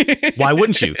dog? Why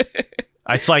wouldn't you?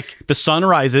 It's like the sun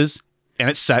rises and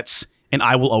it sets, and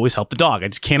I will always help the dog. I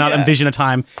just cannot envision a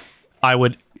time I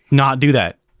would not do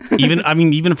that.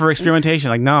 Even for experimentation,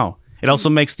 like, no. It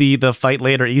also makes the fight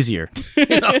later easier.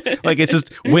 Like, it's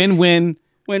just win-win.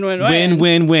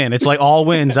 Win. It's like all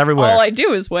wins everywhere. All I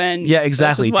do is win. Yeah,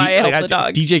 exactly. That's why I help the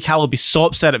dog. DJ Cal would be so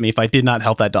upset at me if I did not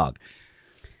help that dog.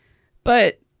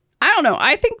 But I don't know.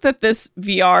 I think that this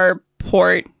VR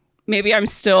port, maybe I'm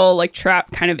still like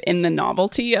trapped kind of in the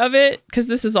novelty of it, because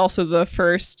this is also one of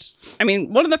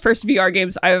the first VR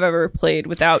games I've ever played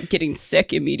without getting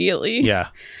sick immediately. Yeah.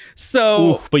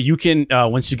 So, but you can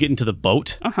once you get into the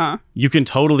boat, you can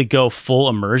totally go full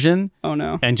immersion. Oh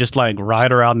no! And just like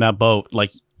ride around that boat,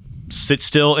 like sit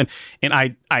still, and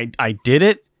I did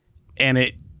it,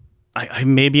 and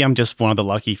maybe I'm just one of the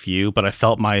lucky few, but I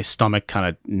felt my stomach kind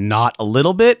of knot a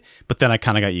little bit, but then I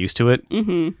kind of got used to it.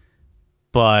 Mm-hmm.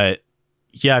 But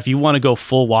yeah, if you want to go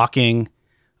full walking,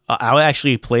 I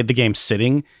actually played the game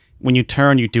sitting. When you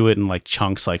turn, you do it in like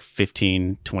chunks, like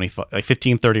 15, 25, like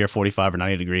 15, 30 or 45 or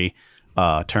 90 degree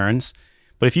turns.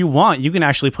 But if you want, you can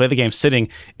actually play the game sitting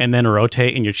and then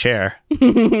rotate in your chair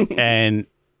and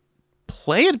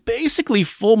play it basically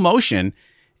full motion.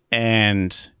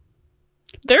 And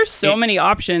there's so many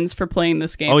options for playing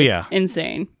this game. Oh, it's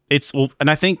insane. And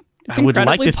I think I would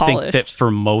like to think that for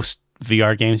most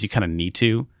VR games, you kind of need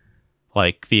to,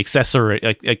 like, the accessory,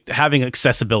 like having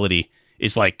accessibility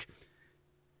is like,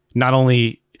 not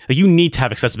only you need to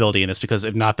have accessibility in this, because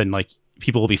if not, then like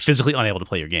people will be physically unable to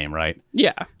play your game, right?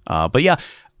 Yeah. But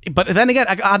then again,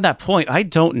 on that point, I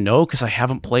don't know, because I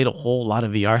haven't played a whole lot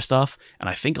of VR stuff, and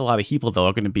I think a lot of people though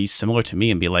are going to be similar to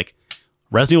me and be like,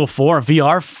 Resident Evil 4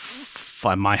 VR,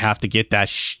 I might have to get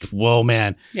that. Whoa,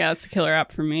 man. Yeah, it's a killer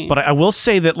app for me. But I will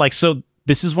say that, like, so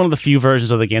this is one of the few versions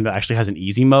of the game that actually has an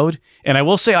easy mode, and I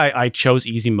will say I chose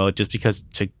easy mode just because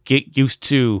to get used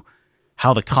to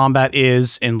how the combat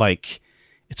is, and like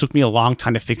it took me a long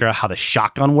time to figure out how the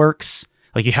shotgun works.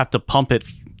 Like, you have to pump it,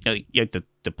 you have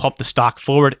to pump the stock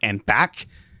forward and back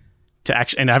to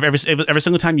actually, and every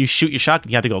single time you shoot your shotgun,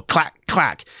 you have to go clack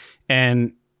clack,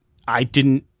 and I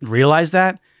didn't realize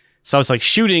that, so I was like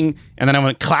shooting, and then I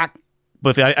went clack,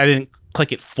 but I didn't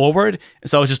click it forward,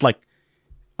 and so I was just like,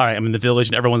 all right, I'm in the village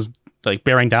and everyone's like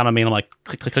bearing down on me, and I'm like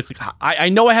click click click click. I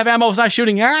know I have ammo, it's not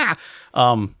shooting.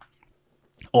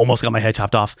 Almost got my head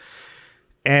chopped off.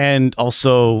 And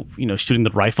also, shooting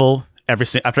the rifle,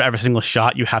 after every single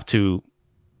shot, you have to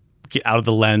get out of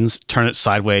the lens, turn it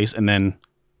sideways, and then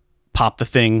pop the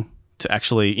thing to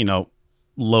actually,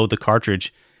 load the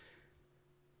cartridge.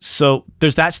 So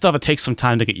there's that stuff. It takes some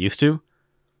time to get used to.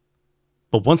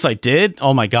 But once I did,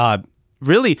 oh my God,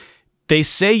 really, they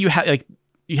say you have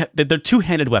they're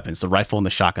two-handed weapons, the rifle and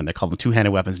the shotgun. They call them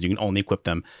two-handed weapons. And you can only equip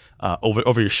them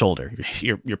over your shoulder.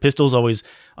 Your pistol is always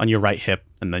on your right hip,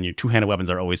 and then your two-handed weapons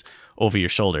are always over your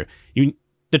shoulder.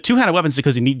 The two-handed weapons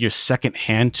because you need your second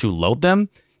hand to load them.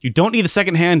 You don't need the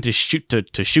second hand to shoot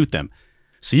them.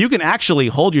 So you can actually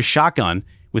hold your shotgun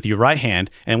with your right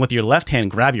hand and with your left hand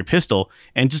grab your pistol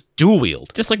and just dual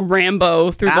wield. Just like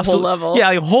Rambo through the whole level.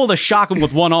 Yeah, you hold a shotgun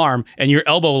with one arm and your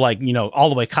elbow all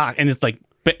the way cocked, and it's like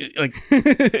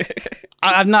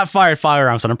I've not fired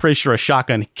firearms, and I'm pretty sure a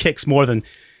shotgun kicks more than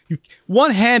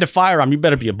one hand of firearm. You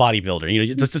better be a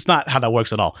bodybuilder. It's just not how that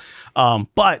works at all.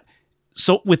 But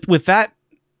so with that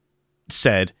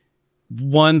said,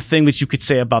 one thing that you could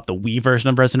say about the Wii version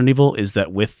of Resident Evil is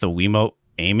that with the Wiimote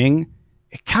aiming,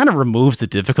 it kind of removes a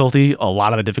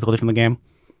lot of the difficulty from the game,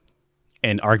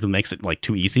 and arguably makes it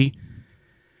too easy.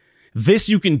 This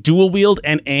you can dual wield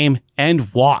and aim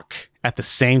and walk at the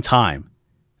same time.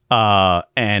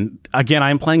 And again,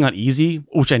 I'm playing on easy,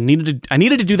 which I needed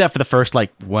to do that for the first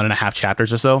 1.5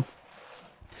 chapters or so.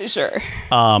 Sure.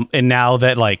 And now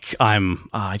that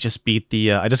I just beat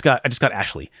I just got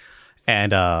Ashley,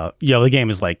 and the game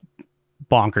is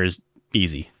bonkers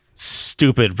easy.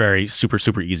 Stupid, very super,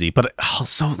 super easy. But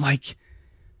also,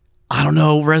 I don't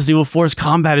know, Resident Evil 4's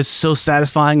combat is so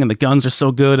satisfying and the guns are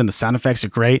so good and the sound effects are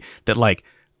great that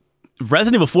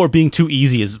Resident Evil 4 being too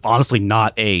easy is honestly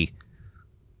not a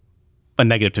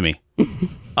negative to me.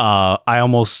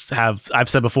 I've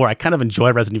said before, I kind of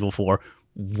enjoy Resident Evil 4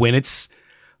 when it's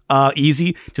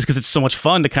easy, just because it's so much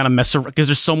fun to kind of mess around, because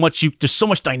there's so much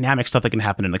dynamic stuff that can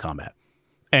happen in the combat.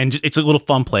 And it's a little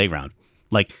fun playground.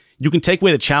 You can take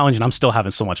away the challenge and I'm still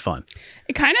having so much fun.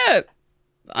 It kind of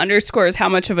underscores how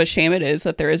much of a shame it is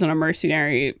that there isn't a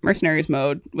mercenaries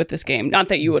mode with this game. Not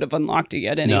that you would have unlocked it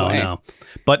yet anyway. No.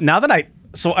 But now that I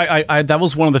that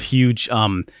was one of the huge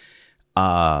kind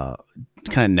of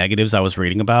negatives I was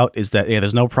reading about, is that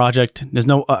there's no project, there's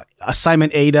no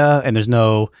assignment Ada, and there's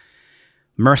no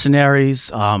mercenaries.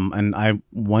 And I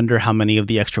wonder how many of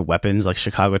the extra weapons like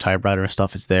Chicago typewriter and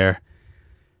stuff is there.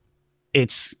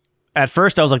 At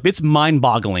first I was like, it's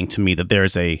mind-boggling to me that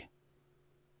there's a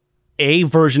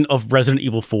version of Resident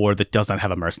Evil 4 that does not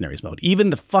have a mercenaries mode. Even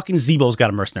the fucking Zeebo's got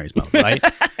a mercenaries mode, right?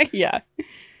 Yeah.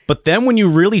 But then when you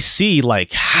really see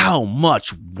how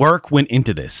much work went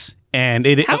into this, and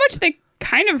how much they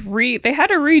kind of they had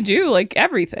to redo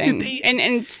everything. Dude,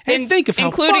 and think of how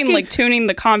including tuning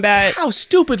the combat. How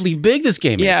stupidly big this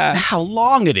game is. And how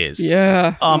long it is.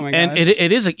 Yeah. And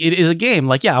it is a game.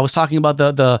 I was talking about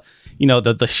the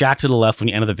shack to the left when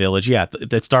you enter the village. Yeah,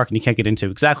 that's dark and you can't get into.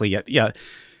 Exactly. Yeah.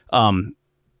 Oni,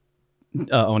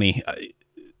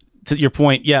 to your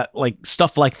point,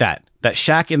 stuff like that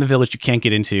shack in the village you can't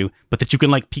get into, but that you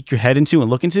can peek your head into and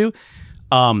look into.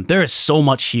 There is so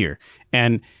much here,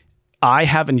 and I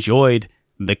have enjoyed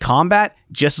the combat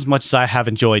just as much as I have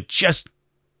enjoyed just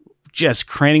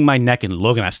craning my neck and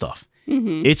looking at stuff.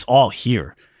 Mm-hmm. It's all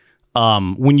here.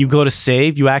 When you go to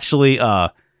save, you actually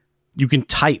you can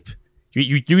type.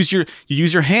 You use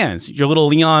your hands, your little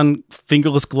Leon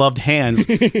fingerless gloved hands,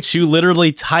 to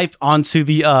literally type onto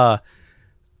the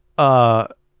onto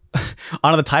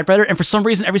the typewriter. And for some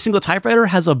reason, every single typewriter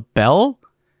has a bell,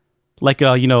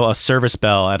 a service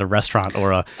bell at a restaurant,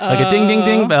 or a ding ding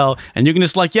ding bell, and you can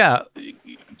just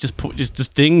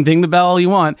ding ding the bell all you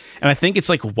want. And I think it's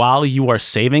while you are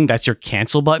saving, that's your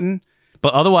cancel button.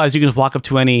 But otherwise, you can just walk up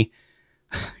to any.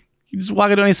 You just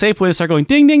walk into any save point and start going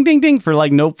ding, ding, ding, ding for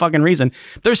no fucking reason.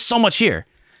 There's so much here.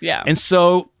 Yeah. And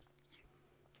so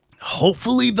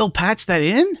hopefully they'll patch that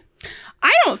in.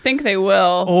 I don't think they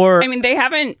will. They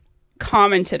haven't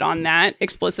commented on that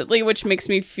explicitly, which makes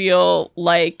me feel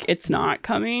like it's not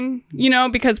coming,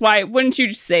 because why wouldn't you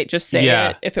just say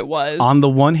it if it was? On the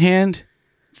one hand,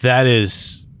 that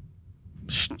is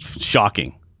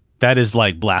shocking. That is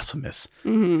blasphemous.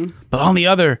 Mm-hmm. But on the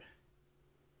other,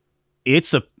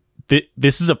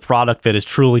 this is a product that is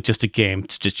truly just a game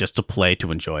just to play, to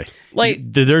enjoy.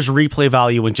 There's replay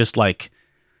value in just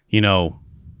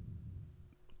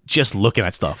just looking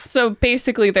at stuff. So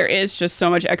basically there is just so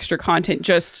much extra content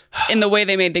just in the way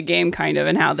they made the game, kind of,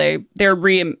 and how they're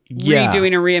redoing and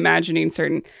reimagining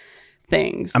certain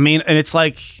things. And it's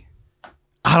I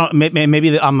don't,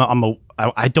 maybe I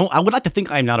would like to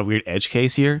think I'm not a weird edge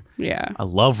case here. Yeah. I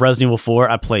love Resident Evil 4.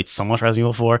 I played so much Resident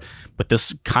Evil 4, but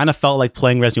this kind of felt like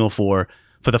playing Resident Evil 4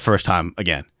 for the first time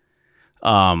again.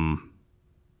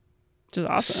 Which is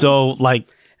awesome. So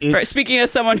speaking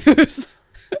as someone who's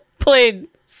played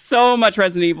so much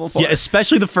Resident Evil 4. Yeah,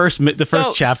 especially the first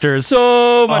chapters.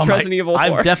 So much Resident Evil 4.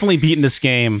 I've definitely beaten this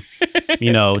game,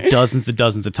 dozens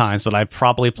of times, but I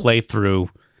probably played through,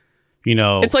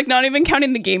 It's like not even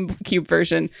counting the GameCube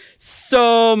version.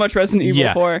 So much Resident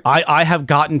Evil 4. I have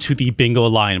gotten to the bingo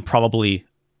line probably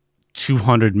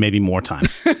 200, maybe more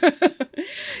times. And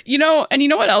you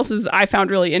know what else is I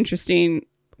found really interesting?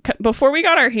 Before we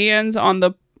got our hands on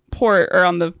the port or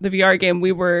on the VR game,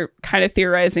 we were kind of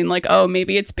theorizing like, oh,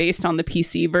 maybe it's based on the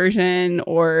PC version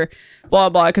or blah,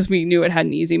 blah, because we knew it had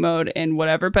an easy mode and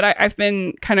whatever. But I've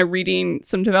been kind of reading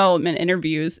some development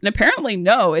interviews, and apparently,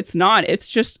 no, it's not.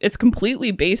 It's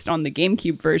completely based on the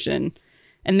GameCube version.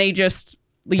 And they just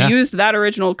used that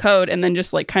original code and then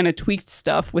just like kind of tweaked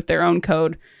stuff with their own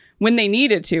code when they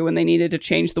needed to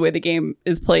change the way the game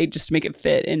is played just to make it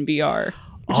fit in VR.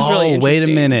 Which is really interesting. Wait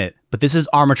a minute. But this is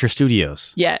Armature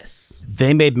Studios. Yes.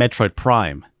 They made Metroid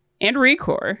Prime. And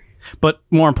Recore. But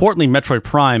more importantly, Metroid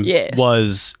Prime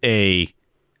was people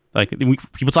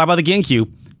talk about the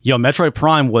GameCube. Metroid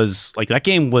Prime was, that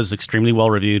game was extremely well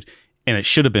reviewed, and it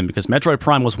should have been, because Metroid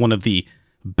Prime was one of the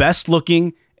best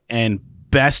looking and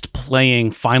best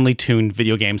playing, finely tuned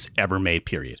video games ever made,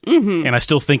 period. Mm-hmm. And I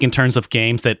still think in terms of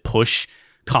games that push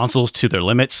consoles to their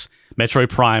limits, Metroid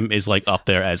Prime is up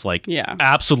there as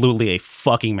absolutely a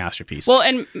fucking masterpiece. Well,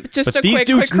 and just a quick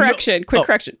correction,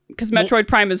 because Metroid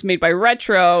Prime is made by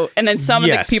Retro, and then some of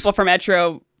the people from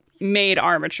Retro made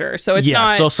Armature, so it's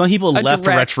not. So some people left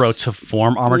Retro to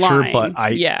form Armature, but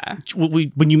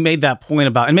when you made that point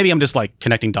about, and maybe I'm just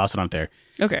connecting dots on there.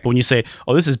 Okay. But when you say,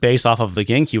 oh, this is based off of the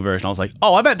GameCube version, I was like,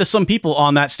 oh, I bet there's some people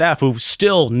on that staff who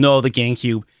still know the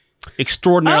GameCube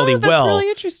extraordinarily well. That's really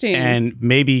interesting. And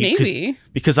maybe.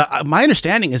 Because my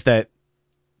understanding is that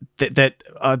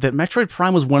Metroid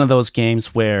Prime was one of those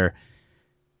games where,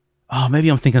 maybe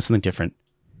I'm thinking of something different.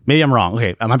 Maybe I'm wrong.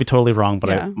 Okay, I might be totally wrong,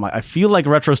 but I feel like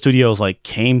Retro Studios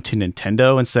came to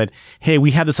Nintendo and said, hey,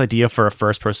 we have this idea for a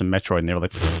first-person Metroid, and they were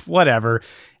like, whatever.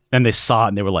 And they saw it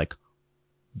and they were like,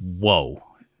 whoa,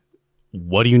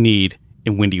 what do you need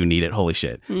and when do you need it? Holy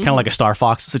shit. Mm-hmm. Kind of like a Star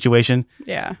Fox situation.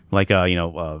 Yeah.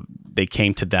 They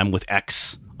came to them with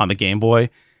X on the Game Boy,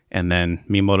 and then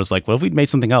Miyamoto's like, what if we made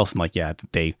something else? And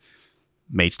they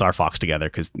made Star Fox together,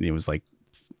 because it was like,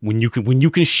 when you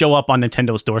can show up on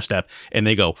Nintendo's doorstep and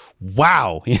they go,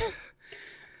 wow.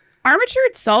 Armature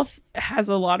itself has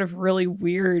a lot of really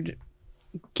weird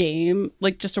game,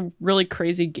 just a really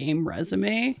crazy game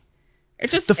resume.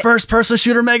 The first person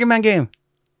shooter Mega Man game.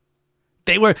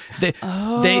 They made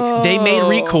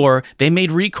Recore. They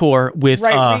made Recore with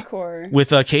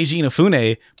Keiji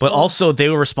Inafune, but also they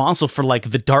were responsible for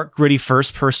the dark, gritty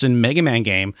first person Mega Man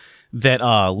game that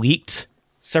leaked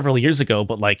several years ago,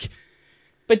 but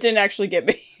didn't actually get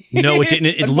me. No, it didn't.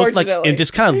 It looked like, and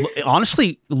just kind of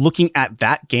honestly looking at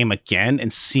that game again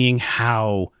and seeing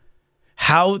how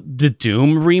the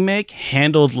Doom remake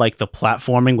handled the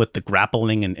platforming with the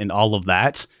grappling and all of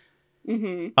that.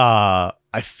 Mm-hmm.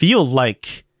 I feel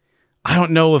like, I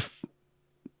don't know if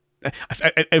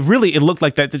it looked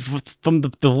like that from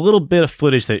the little bit of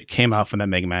footage that came out from that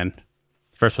Mega Man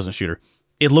first person shooter.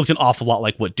 It looked an awful lot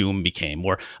like what Doom became,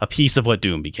 or a piece of what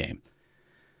Doom became.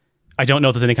 I don't know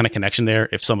if there's any kind of connection there.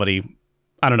 If somebody,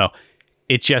 I don't know.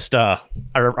 It just, I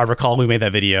recall we made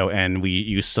that video and we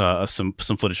used some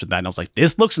footage from that, and I was like,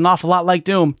 this looks an awful lot like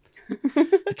Doom.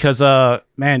 Because,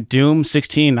 Doom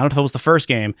 16, I don't know if it was the first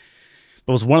game,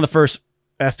 but it was one of the first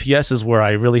FPSs where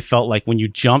I really felt like when you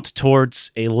jumped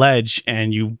towards a ledge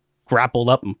and you grappled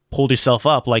up and pulled yourself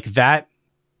up, that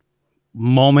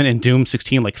moment in Doom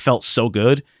 16 felt so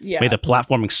good. Yeah. Made the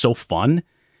platforming so fun.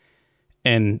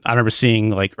 And I remember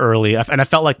seeing early, and I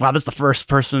felt like, wow, this is the first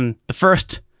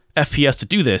FPS to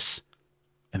do this.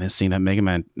 And then seeing that Mega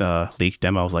Man leaked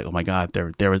demo, I was like, oh my god,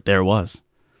 there it was.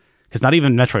 Because not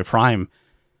even Metroid Prime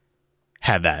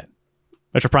had that.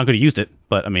 Metroid Prime could have used it,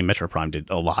 but Metroid Prime did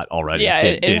a lot already. Yeah,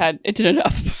 it did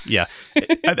enough. Yeah,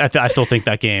 I still think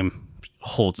that game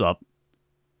holds up,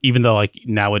 even though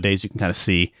nowadays you can kind of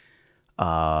see,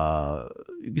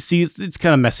 it's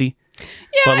kind of messy.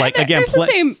 Yeah, but again, there's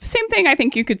the same thing I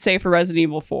think you could say for Resident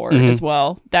Evil 4 as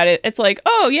well. That it's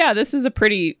oh yeah, this is a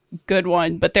pretty good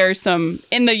one, but there's some,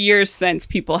 in the years since,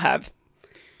 people have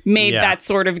made that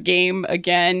sort of game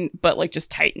again, but just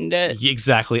tightened it.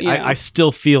 Exactly. I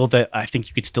still feel that I think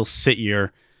you could still sit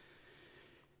your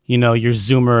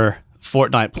Zoomer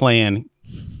Fortnite playing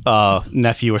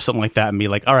nephew or something like that and be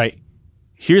like, all right,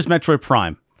 here's Metroid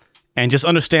Prime. And just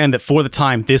understand that for the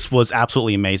time, this was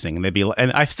absolutely amazing. And they'd be,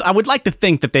 and I would like to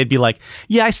think that they'd be like,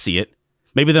 yeah, I see it.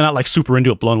 Maybe they're not super into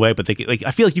it, blown away, but they could,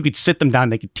 I feel like you could sit them down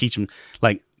and they could teach them,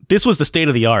 this was the state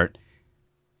of the art.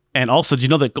 And also, do you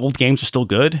know that old games are still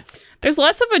good? There's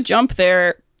less of a jump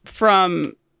there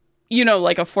from,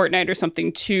 like a Fortnite or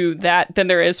something to that than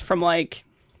there is from like,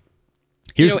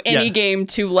 any game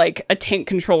to like a tank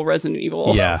control Resident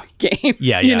Evil game.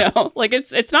 Yeah. Like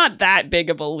it's not that big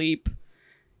of a leap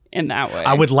in that way.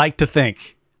 I would like to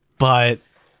think, but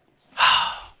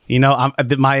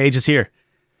my age is here.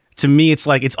 To me, it's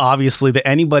like, it's obviously that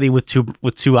anybody with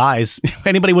two eyes,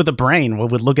 anybody with a brain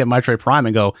would look at Metroid Prime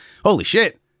and go, holy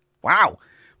shit, wow.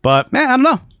 But man, I don't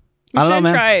know. You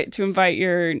should try to invite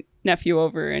your nephew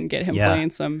over and get him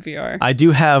playing some VR. I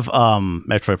do have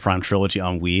Metroid Prime Trilogy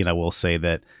on Wii, and I will say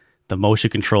that the motion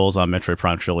controls on Metroid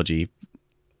Prime Trilogy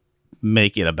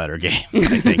make it a better game.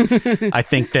 I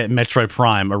think that Metroid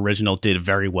Prime Original did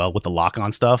very well with the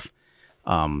lock-on stuff.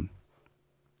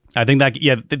 I think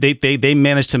that they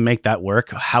managed to make that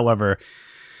work. However,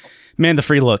 man, the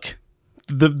free look,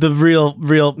 the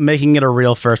real making it a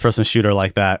real first person shooter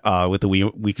like that with the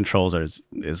Wii controls is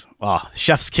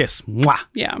chef's kiss. Mwah.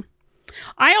 Yeah.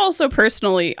 I also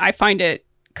personally, I find it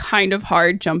kind of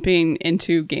hard jumping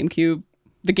into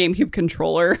the GameCube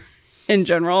controller in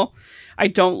general. I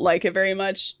don't like it very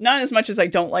much. Not as much as I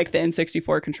don't like the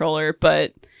N64 controller,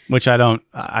 but which I don't.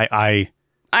 I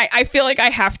feel like I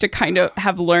have to kind of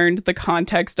have learned the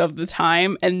context of the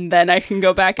time, and then I can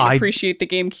go back and appreciate the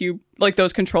GameCube, like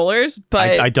those controllers.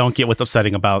 But I don't get what's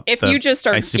upsetting about if you just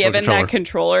are given that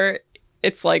controller.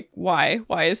 It's like, why?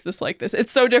 Why is this like this?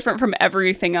 It's so different from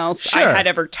everything else I had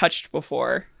ever touched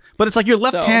before. But it's like your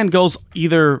left hand goes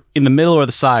either in the middle or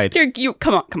the side. Dude,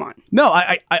 come on. No,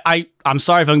 I'm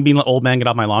sorry if I'm being an old man, get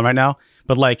off my lawn right now.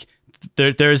 But like,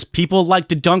 there's people like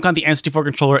to dunk on the N64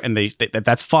 controller, and they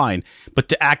that's fine. But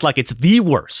to act like it's the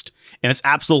worst and it's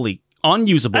absolutely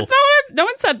unusable. That's not no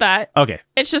one said that. Okay.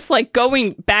 It's just like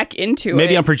going back into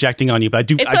Maybe I'm projecting on you, but I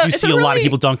do see a lot of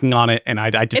people dunking on it, and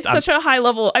it's such a high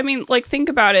level. I mean, like, think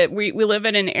about it. We live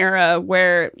in an era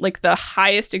where like the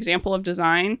highest example of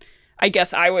design, I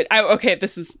guess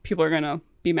people are going to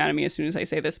be mad at me as soon as I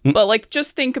say this, but like,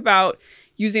 just think about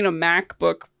using a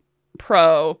MacBook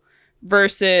Pro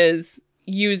versus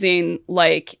using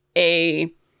like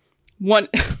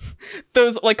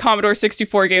those like Commodore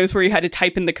 64 games where you had to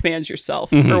type in the commands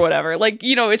yourself or whatever. Like,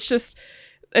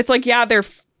 it's like, they're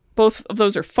both of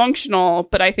those are functional,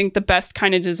 but I think the best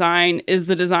kind of design is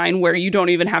the design where you don't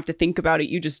even have to think about it.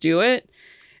 You just do it.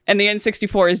 And the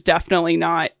N64 is definitely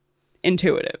not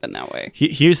intuitive in that way.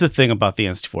 Here's the thing about the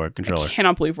N64 controller. I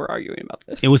cannot believe we're arguing about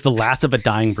this. It was the last of a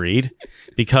dying breed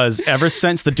because ever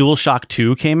since the DualShock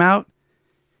 2 came out,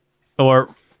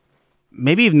 or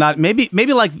maybe not, maybe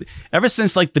like ever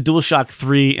since like the DualShock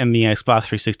 3 and the Xbox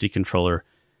 360 controller,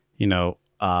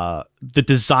 the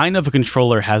design of a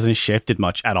controller hasn't shifted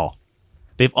much at all.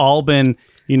 They've all been,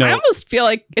 I almost feel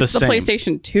like it's the same.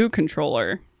 PlayStation 2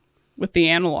 controller with the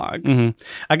analog.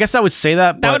 I guess I would say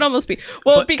that. That would almost be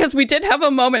because we did have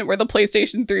a moment where the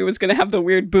PlayStation 3 was going to have the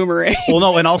weird boomerang. Well,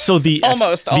 no, and also the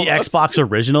almost. The Xbox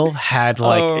original had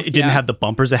it didn't have the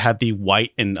bumpers. It had the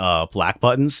white and black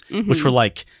buttons, which were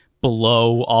like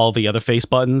below all the other face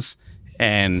buttons.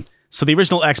 And so the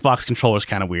original Xbox controller is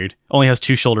kind of weird. Only has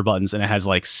 2 shoulder buttons and it has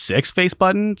like 6 face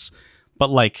buttons, but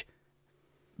like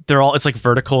it's like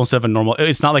vertical instead of a normal.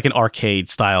 It's not like an arcade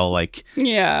style like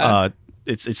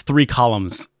it's 3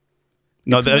 columns.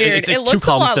 No, it's 2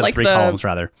 columns instead of 3 columns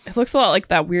rather. It looks a lot like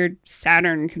that weird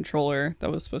Saturn controller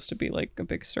that was supposed to be like a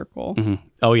big circle.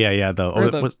 Oh yeah.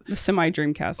 The semi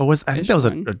Dreamcast. I think that was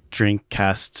a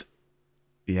Dreamcast.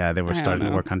 Yeah, they were starting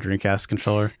to work on Dreamcast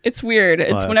controller. It's weird.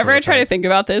 It's whenever I try to think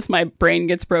about this, my brain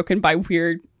gets broken by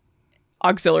weird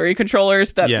auxiliary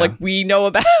controllers that like we know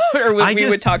about or we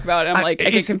would talk about. And I'm like, I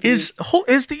get confused.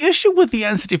 Is the issue with the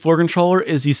N64 controller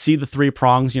is you see the 3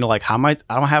 prongs, like how am I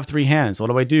don't have 3 hands. What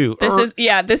do I do?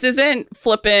 This isn't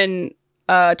flipping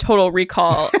Total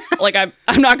Recall. Like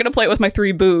I'm not gonna play it with my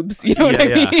 3 boobs. You know what I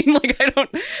mean? Like I don't.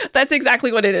 That's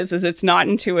exactly what it is. Is it's not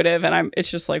intuitive, and it's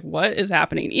just like, what is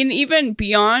happening? And even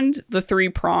beyond the 3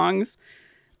 prongs,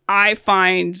 I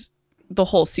find the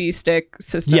whole C-stick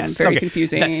system very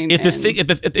confusing.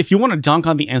 If you want to dunk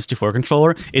on the N64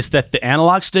 controller, it's that the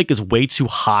analog stick is way too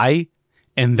high,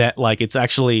 and that like it's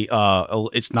actually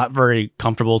it's not very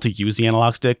comfortable to use the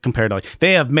analog stick compared to like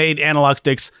they have made analog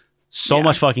sticks so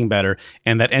much fucking better,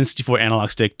 and that N64 analog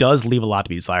stick does leave a lot to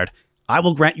be desired. I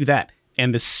will grant you that.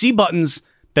 And the C buttons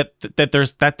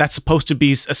that's supposed to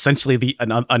be essentially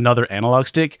another analog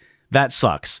stick, that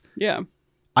sucks. Yeah.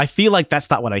 I feel like that's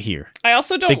not what I hear. I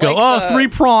also don't. They go, 3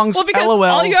 prongs. Well, because LOL.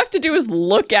 all you have to do is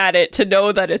look at it to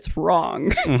know that it's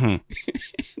wrong.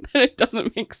 it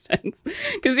doesn't make sense.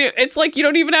 Because it's like you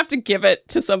don't even have to give it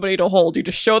to somebody to hold. You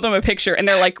just show them a picture and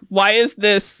they're like, why is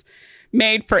this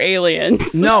made for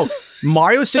aliens? No,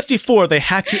 Mario 64, they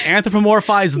had to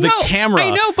anthropomorphize the camera. I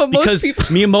know, but most people...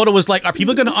 Miyamoto was like, are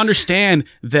people going to understand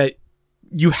that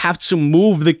you have to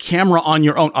move the camera on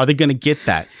your own? Are they going to get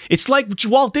that? It's like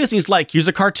Walt Disney's like, here's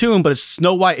a cartoon, but it's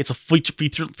Snow White. It's a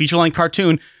feature-length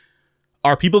cartoon.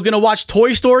 Are people going to watch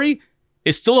Toy Story?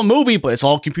 It's still a movie, but it's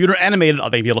all computer animated. Are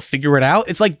they able to figure it out?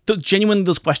 It's like genuinely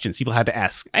those questions people had to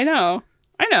ask. I know.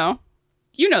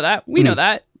 You know that. We know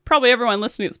that. Probably everyone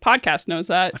listening to this podcast knows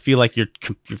that. I feel like you're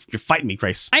fighting me,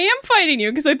 Grace. I am fighting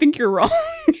you because I think you're wrong.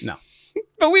 No.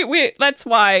 But we that's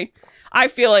why I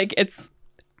feel like it's...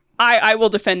 I will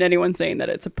defend anyone saying that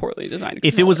it's a poorly designed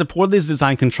controller. If it was a poorly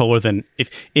designed controller, then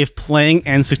if playing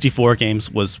N64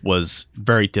 games was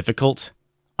very difficult,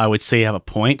 I would say you have a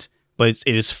point. But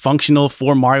it is functional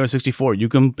for Mario 64. You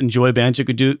can enjoy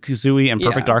Banjo-Kazooie and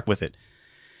Perfect Dark with it.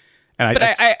 And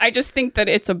I just think that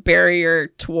it's a barrier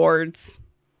towards,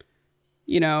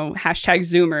 hashtag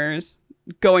Zoomers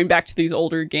going back to these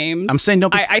older games. I'm saying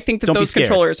I think that those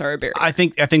controllers are a barrier. I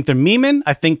think they're memeing.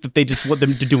 I think that they're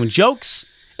doing jokes,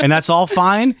 and that's all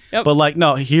fine. Yep. But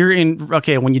no, when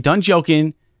you're done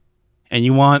joking, and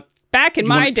you want back in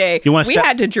my day, we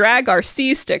had to drag our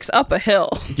C sticks up a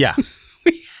hill. Yeah.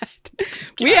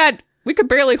 We could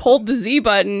barely hold the Z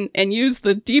button and use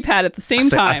the D-pad at the same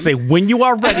time. I say, when you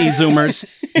are ready, Zoomers,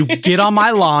 you get on my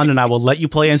lawn and I will let you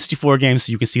play N64 games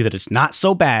so you can see that it's not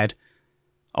so bad.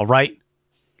 All right?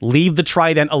 Leave the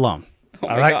Trident alone. Oh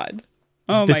my God.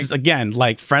 This is, again,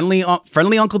 like friendly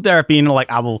Uncle therapy.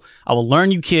 I will learn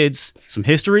you kids some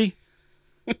history.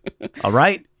 All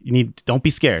right? Don't be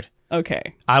scared.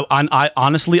 Okay. I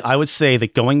honestly, I would say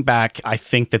that going back, I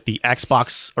think that the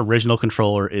Xbox original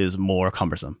controller is more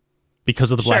cumbersome because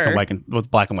of the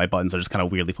black and white buttons are just kind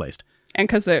of weirdly placed, and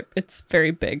because it's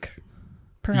very big.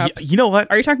 Perhaps. You know what?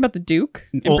 Are you talking about the Duke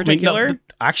in particular? No,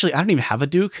 actually, I don't even have a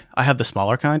Duke. I have the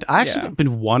smaller kind. I actually have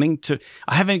been wanting to.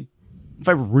 If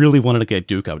I really wanted to get a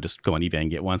Duke, I would just go on eBay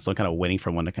and get one. So I'm kind of waiting for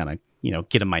one to kind of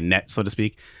get in my net, so to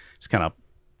speak. Just kind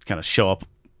of show up.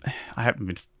 I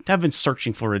haven't been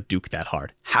searching for a Duke that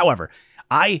hard. However,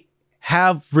 I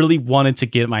have really wanted to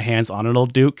get my hands on an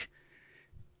old Duke,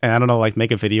 and I don't know,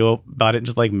 make a video about it and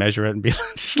just measure it and be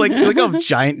just look how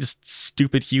giant, just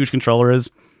stupid, huge controller is.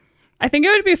 I think it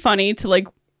would be funny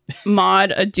to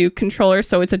mod a Duke controller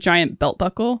so it's a giant belt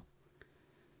buckle.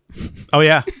 Oh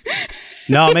yeah,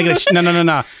 no, make it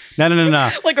no.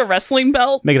 Like a wrestling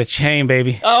belt. Make it a chain,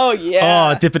 baby. Oh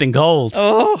yeah. Oh, dip it in gold.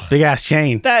 Oh, big ass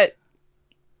chain. That.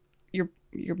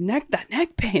 Your neck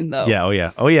pain though.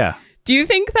 Yeah, oh yeah. Do you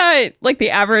think that the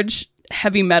average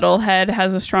heavy metal head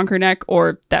has a stronger neck,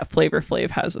 or that Flavor Flav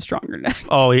has a stronger neck?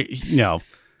 Oh, no.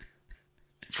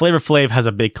 Flavor Flav has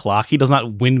a big clock. He does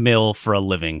not windmill for a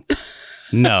living.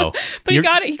 No. But you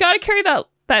got to carry that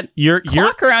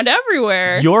clock around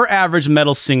everywhere. Your average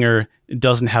metal singer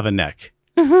doesn't have a neck.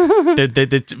 They're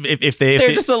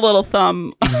just a little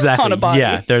thumb on a body.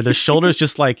 Yeah, their shoulders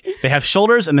just they have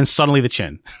shoulders and then suddenly the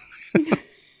chin.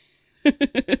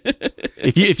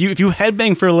 If you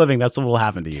headbang for a living, that's what will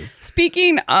happen to you.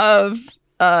 Speaking of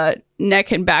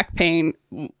neck and back pain,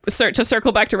 to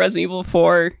circle back to Resident Evil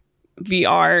 4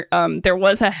 VR, there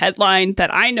was a headline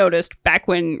that I noticed back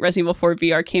when Resident Evil 4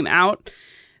 VR came out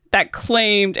that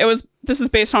claimed this is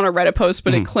based on a Reddit post,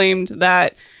 but it claimed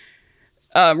that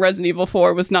Resident Evil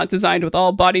 4 was not designed with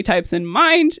all body types in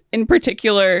mind. In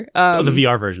particular, the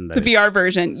VR version. VR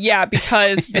version, yeah,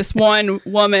 because this one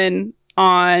woman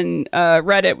on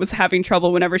Reddit was having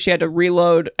trouble whenever she had to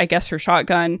reload, I guess, her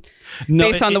shotgun,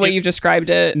 based on the way you've described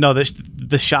it. No,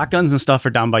 the shotguns and stuff are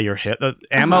down by your hip. The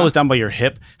ammo is down by your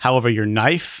hip. However, your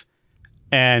knife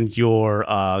and your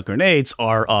grenades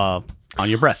are on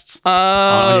your breasts.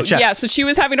 On your chest. Yeah, so she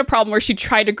was having a problem where she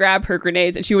tried to grab her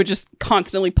grenades and she would just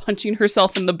constantly punching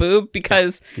herself in the boob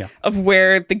because of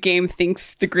where the game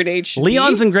thinks the grenade should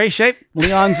Leon's be. in great shape.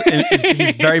 Leon's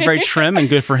he's very, very trim and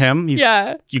good for him. You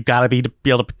gotta be to be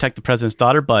able to protect the president's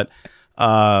daughter, but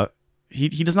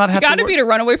he does not have to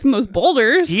run away from those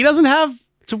boulders. He doesn't have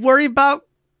to worry about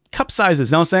cup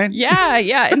sizes, know what I'm saying?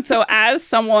 Yeah. And so as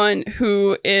someone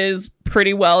who is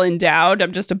pretty well endowed,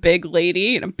 I'm just a big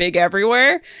lady and I'm big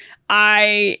everywhere.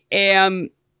 I am,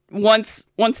 once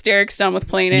Derek's done with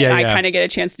playing it, I kind of get a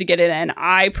chance to get it in.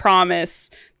 I promise,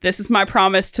 this is my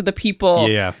promise to the people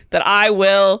that I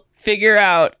will figure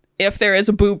out if there is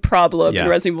a boob problem in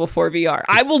Resident Evil 4 VR.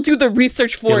 I will do the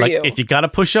research for you. If you got a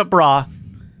push-up bra,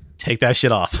 take that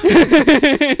shit off.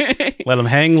 Let them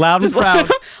hang loud and proud.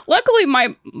 Luckily,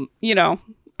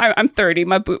 I'm 30.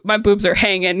 My boobs are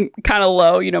hanging kind of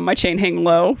low. You know, my chain hanging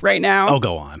low right now. Oh,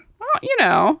 go on. Oh, you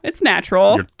know, it's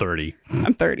natural. You're 30.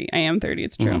 I'm 30. I am 30.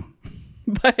 It's true.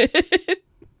 But it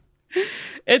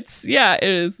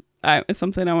is. It's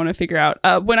something I want to figure out.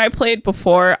 When I played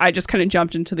before, I just kind of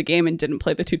jumped into the game and didn't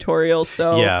play the tutorials.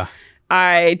 So yeah.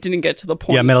 I didn't get to the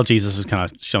point. Yeah, Metal Jesus was kind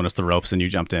of showing us the ropes, and you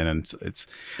jumped in, and it's.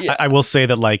 Yeah. I will say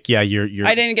that, like, yeah, you're.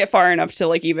 I didn't get far enough to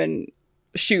like even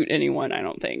shoot anyone. I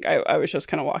don't think. I was just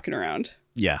kind of walking around.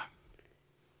 Yeah.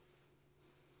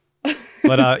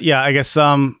 But yeah, I guess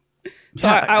So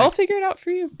I will figure it out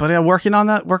for you. But working on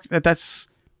that working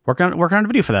on a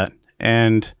video for that,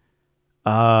 and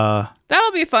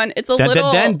that'll be fun. It's a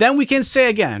little. Then we can say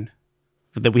again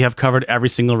that we have covered every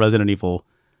single Resident Evil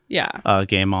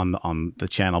game on the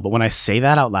channel. But when I say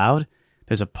that out loud,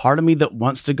 there's a part of me that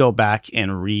wants to go back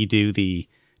and redo the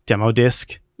demo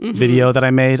disc video that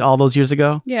I made all those years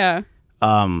ago. Yeah.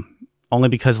 Only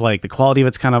because like the quality of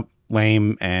it's kind of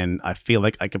lame, and I feel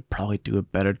like I could probably do a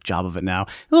better job of it now.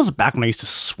 It was back when I used to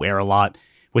swear a lot,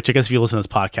 which I guess if you listen to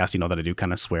this podcast, you know that I do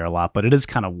kind of swear a lot, but it is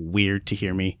kind of weird to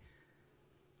hear me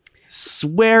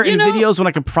swear in videos when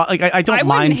I could I don't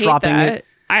mind dropping it.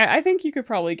 I think you could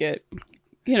probably get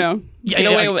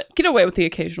get away with the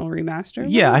occasional remaster.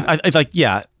 Yeah, I like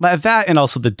that, and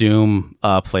also the Doom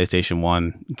PlayStation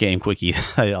 1 game quickie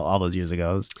all those years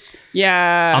ago.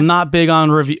 Yeah, I'm not big on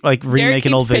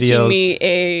remaking old videos. Me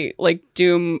a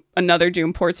another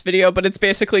Doom ports video, but it's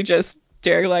basically just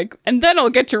Derek like, and then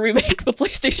I'll get to remake the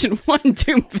PlayStation 1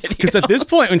 Doom video. Because at this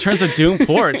point, in terms of Doom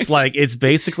ports, like it's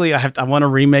basically I want to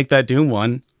remake that Doom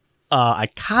one. I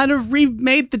kind of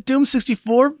remade the Doom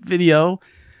 64 video.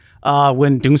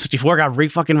 When Doom 64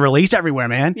 got fucking released everywhere,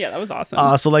 man. Yeah, that was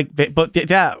awesome. So like, but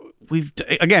yeah,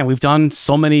 we've done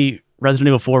so many Resident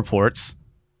Evil 4 ports.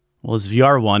 Well, this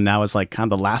VR one now is like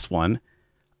kind of the last one.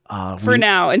 For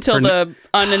now, until the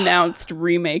unannounced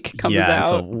remake comes out. Yeah,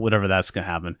 until whatever that's gonna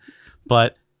happen.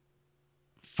 But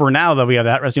for now, though, we have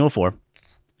that Resident Evil 4,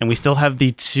 and we still have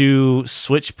the 2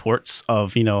 Switch ports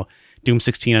of Doom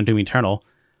 16 and Doom Eternal,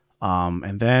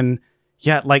 and then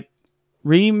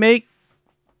remake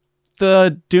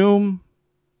the Doom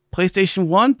PlayStation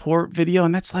 1 port video,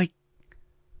 and that's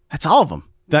all of them.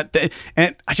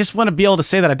 And I just want to be able to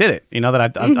say that I did it.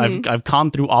 That I've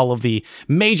gone through all of the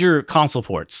major console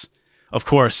ports. Of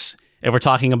course, if we're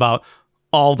talking about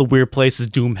all the weird places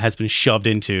Doom has been shoved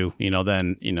into,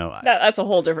 then that's a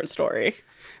whole different story.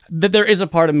 That there is a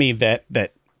part of me that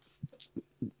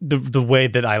the way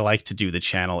that I like to do the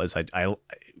channel is I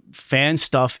fan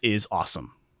stuff is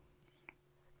awesome.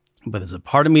 But there's a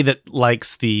part of me that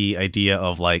likes the idea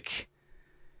of like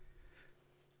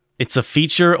it's a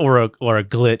feature or a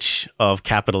glitch of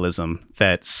capitalism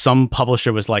that some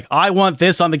publisher was like, I want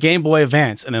this on the Game Boy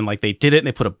Advance, and then like they did it and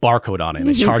they put a barcode on it and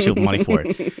they charge you money for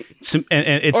it. And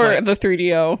it's or like, the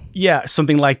 3DO. Yeah,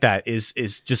 something like that is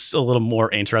just a little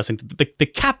more interesting. The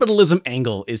capitalism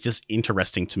angle is just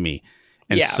interesting to me,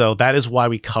 and so that is why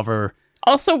we cover.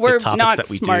 Also, we're not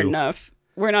smart enough.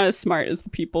 We're not as smart as the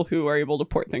people who are able to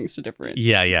port things to different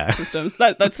systems.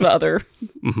 That's the other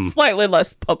slightly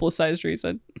less publicized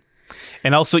reason.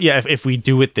 And also, if we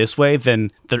do it this way,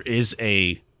 then there is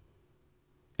a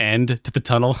end to the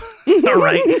tunnel,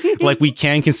 right? Like we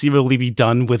can conceivably be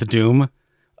done with Doom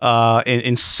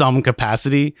in some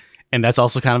capacity. And that's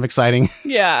also kind of exciting.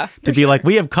 Yeah. To be like,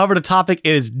 we have covered a topic,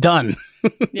 it is done.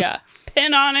 Yeah.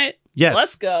 Pin on it. Yes.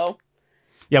 Let's go.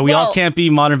 Yeah, we all can't be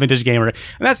Modern Vintage Gamer. And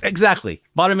that's exactly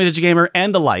Modern Vintage Gamer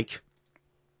and the like.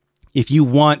 If you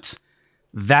want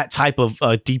that type of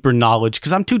deeper knowledge,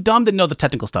 because I'm too dumb to know the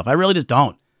technical stuff. I really just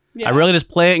don't. Yeah. I really just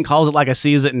play it and calls it like I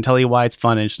sees it and tell you why it's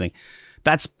fun and interesting.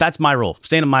 That's my role.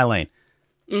 Staying in my lane.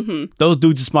 Mm-hmm. Those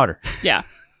dudes are smarter. Yeah.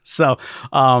 So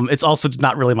it's also just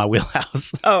not really my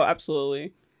wheelhouse. Oh,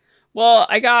 absolutely. Well,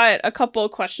 I got a couple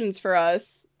of questions for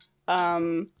us.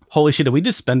 Holy shit, did we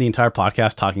just spend the entire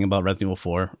podcast talking about Resident Evil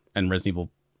 4 and Resident Evil?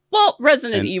 Well,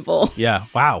 Resident Evil. Yeah,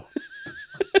 wow.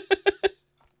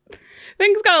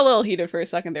 Things got a little heated for a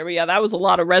second there, but yeah, that was a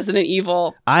lot of Resident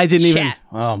Evil. I didn't even...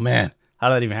 Oh, man. How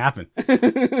did that even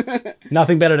happen?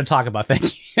 Nothing better to talk about.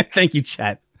 Thank you. Thank you,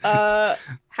 chat.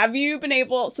 Have you been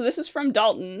able... So this is from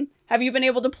Dalton. Have you been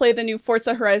able to play the new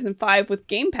Forza Horizon 5 with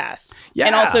Game Pass? Yeah.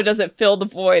 And also, does it fill the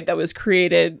void that was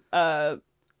created...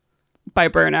 by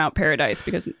Burnout Paradise,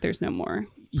 because there's no more.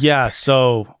 Yeah,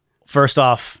 so first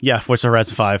off, Forza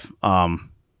Horizon 5.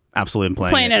 Absolutely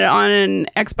playing it on an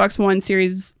Xbox One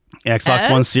Series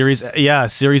One Series,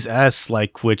 Series S,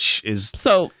 like, which is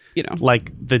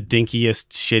like the dinkiest,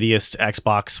 shittiest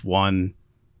Xbox One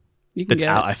that's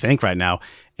out, I think, right now.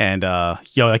 And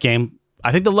that game,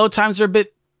 I think the load times are a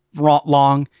bit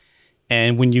long.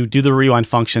 And when you do the rewind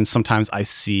function, sometimes I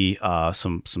see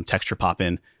some texture pop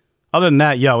in. Other than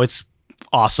that, it's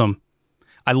awesome.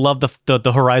 I love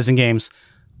the Horizon games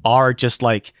are just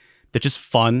like, they're just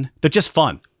fun. They're just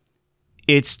fun.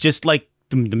 It's just like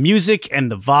the music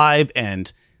and the vibe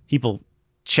and people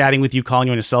chatting with you, calling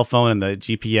you on your cell phone and the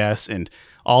GPS and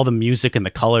all the music and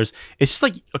the colors. It's just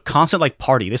like a constant like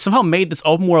party. They somehow made this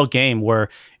open world game where,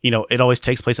 it always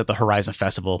takes place at the Horizon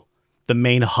Festival. The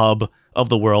main hub of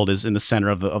the world is in the center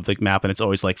of the map, and it's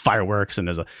always like fireworks and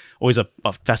there's always a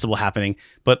festival happening.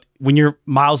 But when you're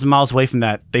miles and miles away from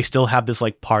that, they still have this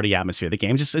like party atmosphere. The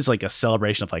game just is like a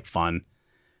celebration of like fun.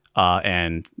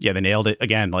 And they nailed it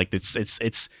again. Like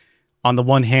it's on the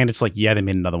one hand, it's like, they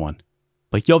made another one.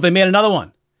 Like, they made another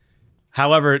one.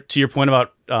 However, to your point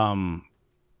about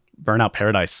Burnout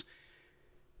Paradise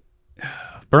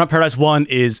 1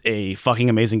 is a fucking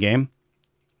amazing game.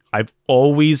 I've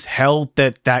always held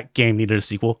that game needed a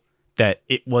sequel, that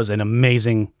it was an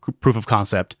amazing proof of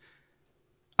concept.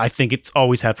 I think it's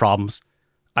always had problems.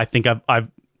 I think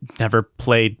I've never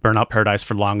played Burnout Paradise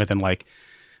for longer than like,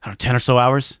 I don't know, 10 or so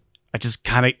hours. I just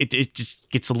kind of, it just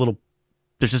gets a little,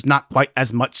 there's just not quite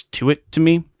as much to it to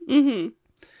me. Mm-hmm.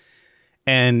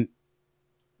 And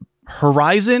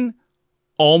Horizon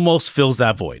almost fills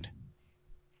that void.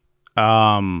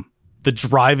 The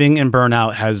driving in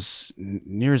Burnout has,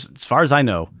 as far as I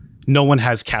know, no one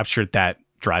has captured that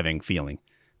driving feeling,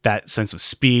 that sense of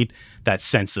speed, that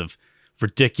sense of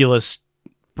ridiculous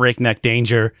breakneck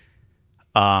danger.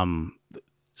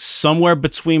 Somewhere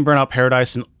between Burnout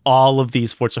Paradise and all of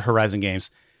these Forza Horizon games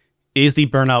is the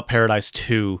Burnout Paradise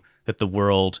 2 that the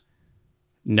world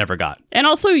never got. And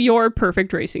also your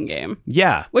perfect racing game.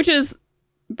 Yeah. Which is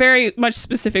very much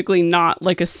specifically not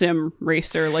like a sim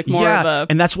racer, like more of a...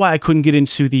 And that's why I couldn't get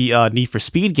into the Need for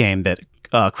Speed game that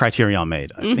Criterion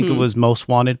made. I think it was Most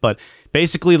Wanted, but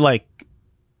basically like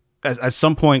at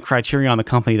some point Criterion, the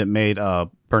company that made the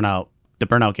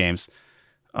Burnout games,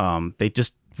 they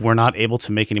just were not able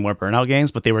to make any more Burnout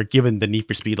games, but they were given the Need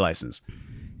for Speed license.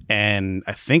 And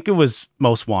I think it was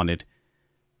Most Wanted,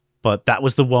 but that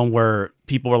was the one where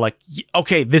people were like,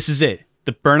 okay, this is it.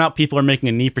 The Burnout people are making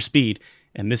a Need for Speed,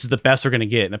 and this is the best we're going to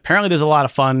get. And apparently there's a lot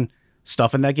of fun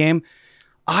stuff in that game.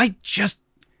 I've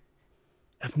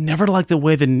never liked the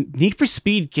way the Need for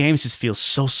Speed games just feel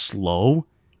so slow.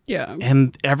 Yeah.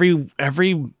 And every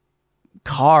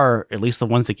car, at least the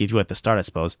ones they give you at the start, I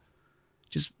suppose,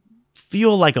 just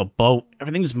feel like a boat.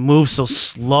 Everything just moves so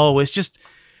slow. It's just,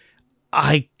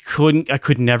 I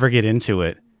could never get into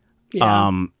it.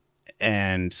 Yeah.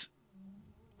 And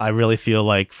I really feel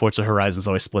like Forza Horizon's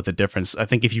always split the difference. I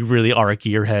think if you really are a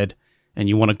gearhead and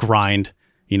you want to grind,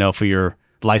 for your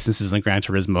licenses in Gran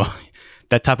Turismo,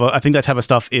 I think that type of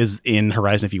stuff is in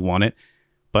Horizon if you want it,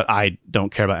 but I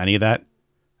don't care about any of that.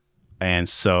 And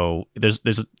so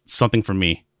there's something for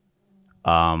me.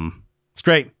 It's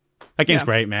great. That game's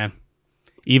great, man.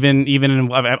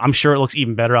 Even I'm sure it looks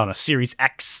even better on a Series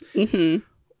X, on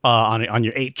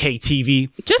your 8K TV.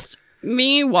 Just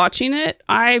me watching it,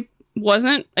 I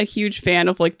wasn't a huge fan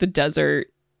of like the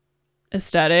desert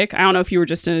aesthetic. I don't know if you were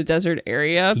just in a desert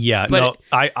area. Yeah, but no,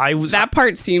 I was. That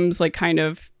part seems like kind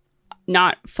of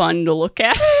not fun to look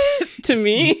at to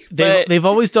me. They've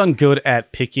always done good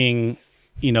at picking,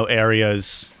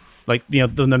 areas. Like, the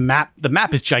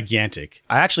map is gigantic.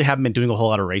 I actually haven't been doing a whole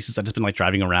lot of races. I've just been like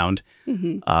driving around.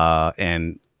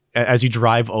 And as you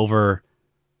drive over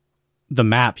the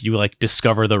map, you like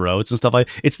discover the roads and stuff like.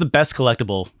 It's the best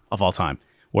collectible of all time.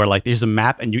 Where like there's a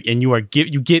map and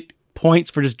you get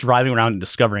points for just driving around and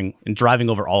discovering and driving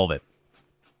over all of it.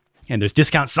 And there's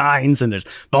discount signs and there's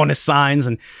bonus signs,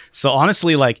 and so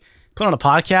honestly, like put on a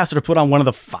podcast or put on one of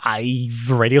the 5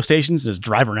 radio stations and just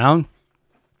drive around.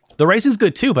 The racing's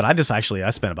good too, but I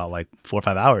spent about like 4 or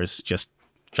 5 hours just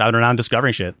driving around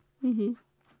discovering shit.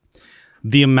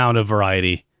 The amount of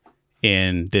variety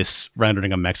in this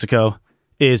rendering of Mexico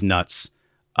is nuts.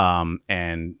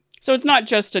 And so it's not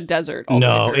just a desert.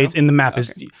 No, it's in the map. Okay.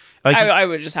 Is like I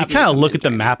would just have you kind of look at the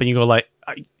map and you go like,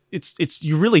 it's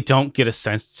you really don't get a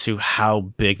sense to how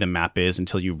big the map is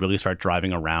until you really start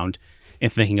driving around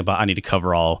and thinking about I need to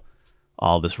cover all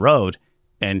this road,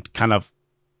 and kind of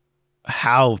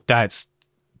how that's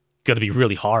going to be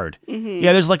really hard.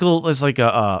 Yeah, there's like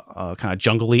a kind of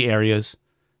jungly areas.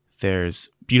 There's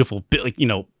beautiful,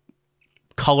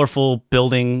 colorful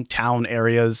building town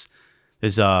areas.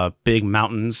 There's big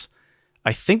mountains.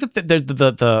 I think that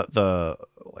the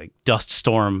like dust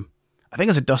storm. I think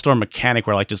it's a dust storm mechanic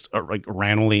where like just like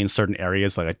randomly in certain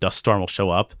areas like a dust storm will show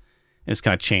up and it's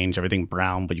kind of change everything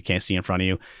brown, but you can't see in front of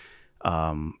you.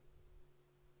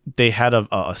 they had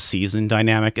a season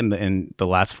dynamic in the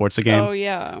last Forza game. Oh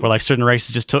yeah. Where like certain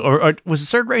races just took, or was it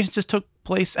certain races just took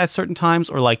place at certain times,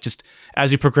 or like just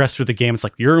as you progress through the game, it's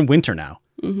like you're in winter now.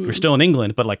 Mm-hmm. You're still in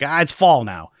England, but like it's fall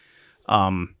now.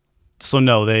 So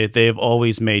no, they've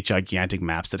always made gigantic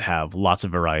maps that have lots of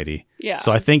variety. Yeah.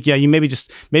 So I think you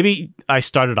maybe I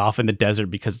started off in the desert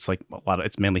because it's like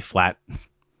it's mainly flat.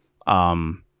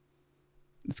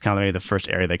 It's kind of maybe the first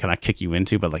area they kind of kick you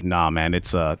into, but like nah, man, it's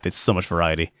so much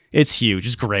variety. It's huge.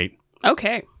 It's great.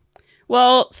 Okay.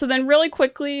 Well, so then really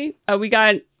quickly, we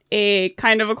got a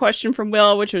kind of a question from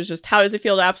Will, which was just, how does it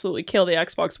feel to absolutely kill the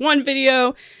Xbox One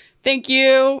video? Thank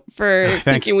you for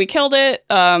thinking we killed it.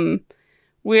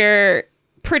 We're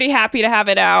pretty happy to have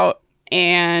it out,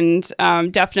 and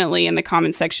definitely in the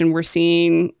comment section, we're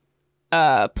seeing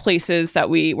places where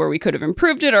we could have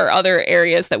improved it, or other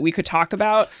areas that we could talk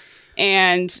about.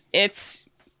 And it's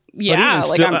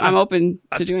I'm open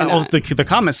to doing that. The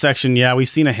comment section, we've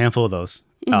seen a handful of those.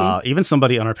 Mm-hmm. Even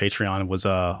somebody on our Patreon was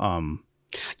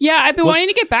I've been wanting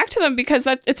to get back to them because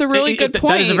it's a really good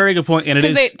point. That is a very good point, and it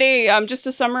is. They just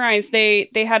to summarize, they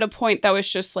had a point that was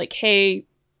just like, hey,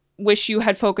 wish you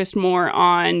had focused more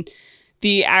on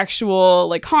the actual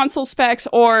like console specs,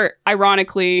 or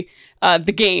ironically,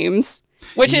 the games,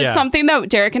 which is something that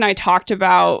Derek and I talked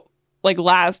about like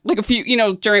a few,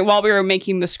 while we were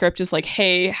making the script, is like,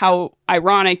 hey, how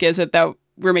ironic is it that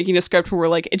we're making a script where we're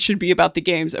like, it should be about the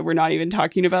games, and we're not even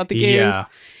talking about the games. Yeah.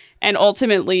 And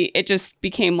ultimately, it just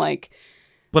became like...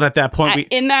 But at that point...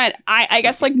 I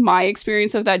guess like my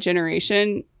experience of that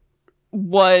generation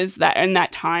was that, in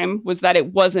that time, was that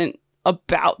it wasn't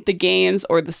about the games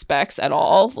or the specs at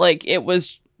all. Like, it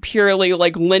was purely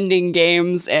like lending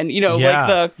games and,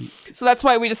 So that's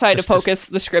why we decided to focus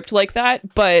the script like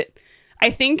that. But I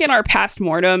think in our past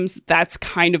mortems, that's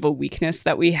kind of a weakness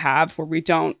that we have, where we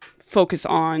don't focus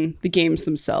on the games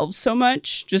themselves so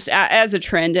much, just as a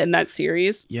trend in that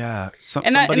series. Yeah.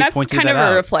 And that's kind of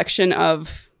a reflection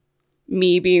of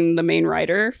me being the main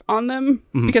writer on them,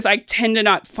 because I tend to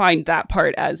not find that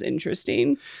part as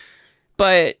interesting.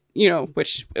 But,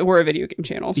 which we're a video game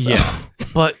channel. So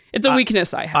but it's a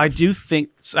weakness I have. I do think,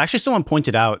 actually someone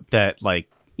pointed out that like,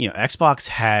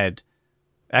 Xbox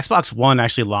One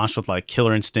actually launched with like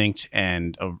Killer Instinct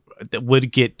and that would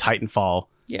get Titanfall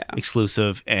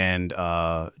exclusive, and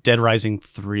Dead Rising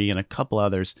 3 and a couple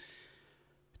others.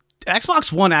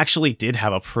 Xbox One actually did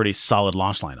have a pretty solid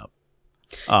launch lineup.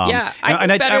 I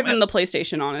think better than the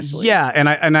PlayStation, honestly. Yeah,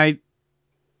 and I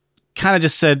kind of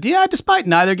just said, despite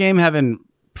neither game having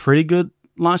pretty good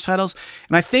launch titles,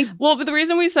 and I think... Well, but the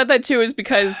reason we said that too is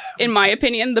because, in my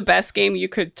opinion, the best game you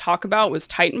could talk about was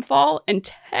Titanfall, and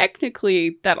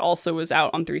technically that also was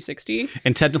out on 360.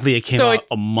 And technically it came out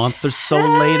a month or so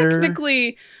later.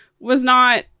 Technically was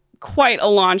not quite a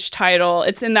launch title.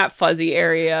 It's in that fuzzy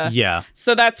area. Yeah.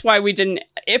 So that's why we didn't...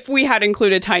 If we had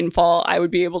included Titanfall, I would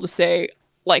be able to say,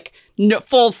 like, no,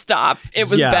 full stop, it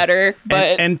was better.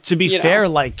 But and to be fair,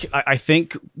 like, I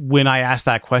think when I asked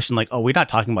that question, like, we're not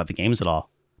talking about the games at all.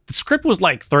 The script was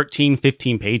like 13,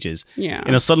 15 pages. Yeah. And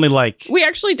it was suddenly like... We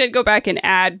actually did go back and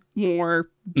add more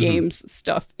games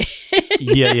stuff in.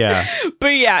 Yeah.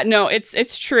 But no,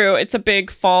 it's true. It's a big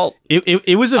fault.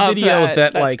 It was a video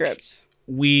that like script.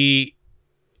 We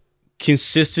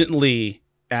consistently,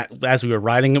 as we were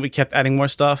writing it, we kept adding more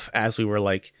stuff. As we were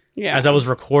like... Yeah. As I was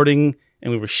recording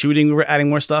and we were shooting, we were adding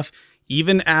more stuff.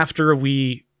 Even after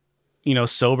we,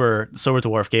 Sober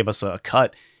Dwarf gave us a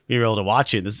cut, we were able to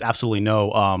watch it. There's absolutely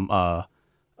no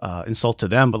insult to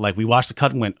them, but like we watched the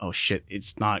cut and went, oh shit,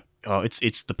 it's not. Oh, it's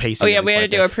the pacing. Oh yeah, we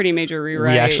had to do a pretty major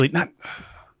rewrite. We actually not.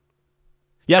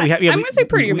 Yeah, I'm gonna say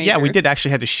pretty major. Yeah, we did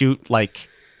actually had to shoot like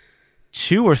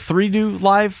 2 or 3 new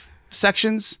live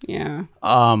sections. Yeah.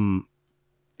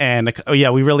 And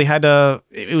we really had to.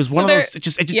 It was one of those. It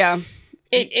just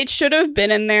It should have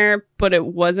been in there, but it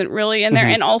wasn't really in there.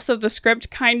 And also the script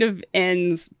kind of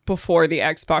ends before the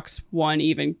Xbox One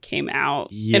even came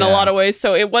out in a lot of ways.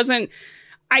 So it wasn't...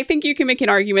 I think you can make an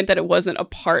argument that it wasn't a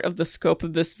part of the scope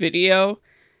of this video.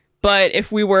 But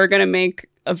if we were going to make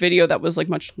a video that was like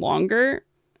much longer,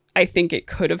 I think it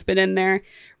could have been in there.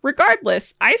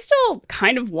 Regardless, I still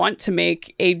kind of want to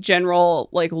make a general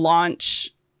like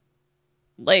launch...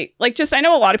 Like just, I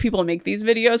know a lot of people make these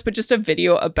videos, but just a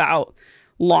video about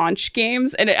launch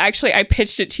games. And I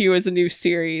pitched it to you as a new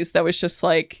series that was just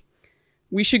like,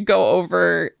 we should go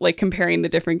over like comparing the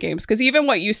different games. Because even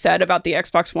what you said about the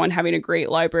Xbox One having a great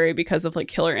library because of like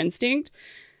Killer Instinct,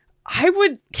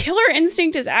 Killer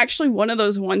Instinct is actually one of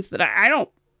those ones that I don't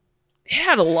it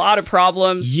had a lot of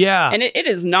problems. Yeah. And it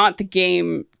is not the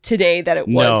game today that it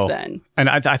was then. And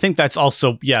I think that's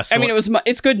also, yes. I mean,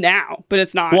 it's good now, but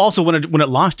it's not. Well, also, when it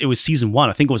launched, it was season 1.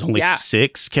 I think it was only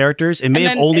 6 characters. It may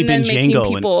have only been Django.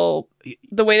 People,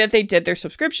 the way that they did their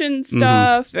subscription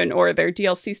stuff or their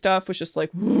DLC stuff was just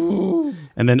like, woo.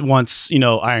 And then once,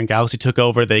 Iron Galaxy took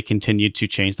over, they continued to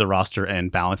change the roster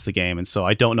and balance the game. And so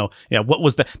I don't know. Yeah, what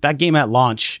was that game at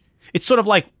launch? It's sort of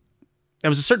like, there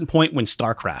was a certain point when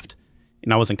StarCraft,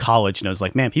 I was in college and I was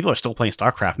like, man, people are still playing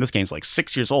StarCraft. And this game's like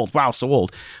 6 years old. Wow, so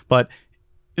old. But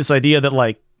this idea that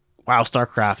like, wow,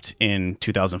 StarCraft in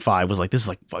 2005 was like, this is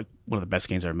like one of the best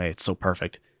games ever made. It's so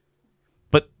perfect.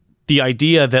 But the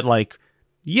idea that like,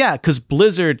 yeah, because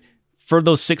Blizzard for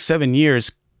those 6-7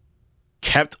 years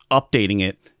kept updating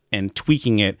it and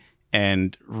tweaking it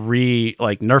and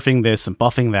nerfing this and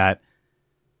buffing that.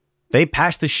 They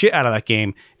patched the shit out of that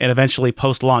game and eventually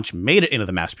post-launch made it into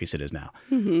the masterpiece it is now.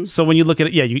 Mm-hmm. So when you look at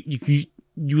it, yeah,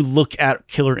 you look at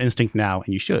Killer Instinct now,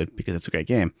 and you should, because it's a great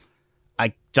game.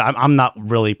 I'm not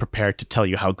really prepared to tell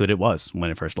you how good it was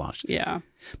when it first launched. Yeah.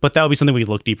 But that would be something we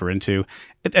look deeper into.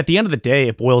 At the end of the day,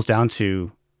 it boils down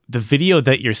to the video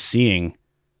that you're seeing.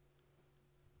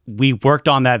 We worked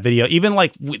on that video. Even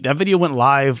that video went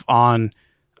live on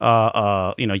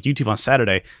YouTube on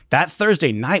Saturday. That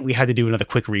Thursday night, we had to do another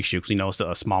quick reshoot because it's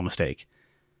a small mistake.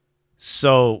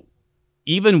 So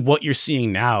even what you're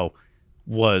seeing now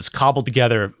was cobbled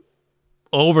together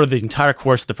over the entire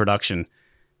course of the production.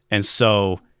 And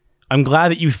so I'm glad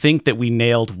that you think that we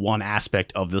nailed one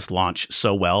aspect of this launch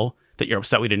so well that you're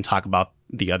upset we didn't talk about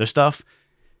the other stuff,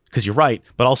 because you're right.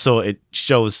 But also it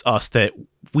shows us that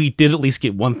we did at least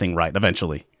get one thing right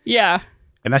eventually. Yeah.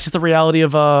 And that's just the reality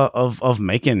of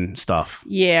making stuff.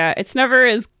 Yeah, it's never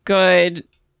as good.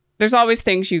 There's always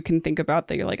things you can think about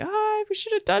that you're like, we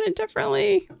should have done it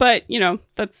differently. But,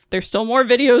 there's still more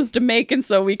videos to make. And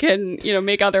so we can,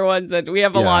 make other ones. And we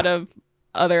have a lot of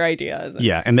other ideas.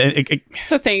 Yeah. And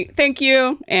so thank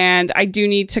you. And I do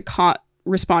need to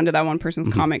respond to that one person's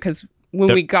comment, because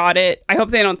when we got it, I hope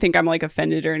they don't think I'm like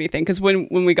offended or anything. Because when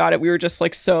we got it, we were just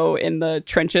like so in the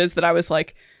trenches that I was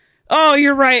like, oh,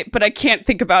 you're right, but I can't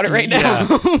think about it right now.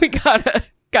 We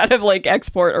gotta like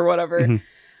export or whatever.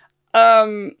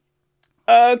 Mm-hmm.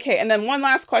 Okay, and then one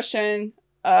last question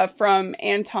from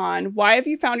Anton. Why have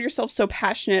you found yourself so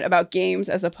passionate about games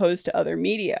as opposed to other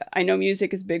media? I know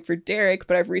music is big for Derek,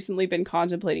 but I've recently been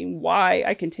contemplating why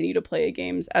I continue to play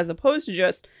games as opposed to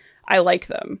just I like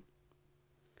them.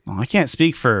 Well, I can't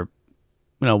speak for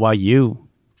why you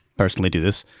personally do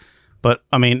this, but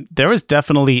I mean, there was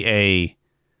definitely a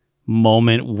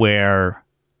moment where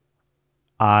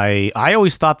I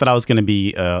always thought that I was going to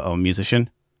be a musician.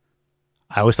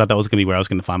 I always thought that was going to be where I was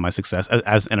going to find my success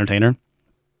as an entertainer.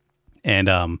 And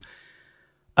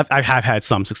I have had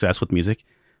some success with music,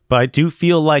 but I do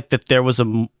feel like that there was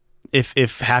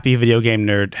if Happy Video Game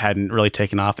Nerd hadn't really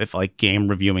taken off, if like game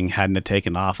reviewing hadn't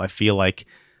taken off, I feel like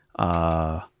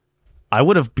I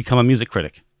would have become a music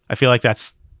critic. I feel like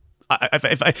that's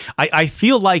I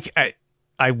feel like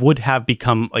I would have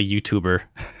become a YouTuber.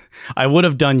 I would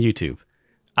have done YouTube.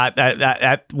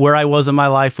 At where I was in my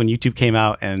life when YouTube came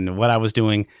out and what I was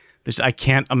doing, I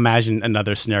can't imagine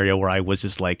another scenario where I was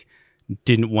just like,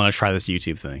 didn't want to try this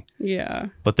YouTube thing. Yeah.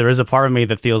 But there is a part of me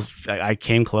that feels I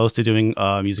came close to doing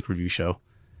a music review show.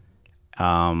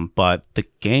 But the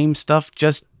game stuff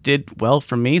just did well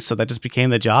for me, so that just became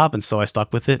the job, and so I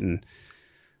stuck with it. And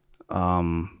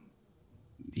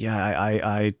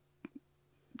I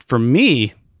for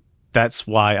me, that's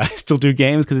why I still do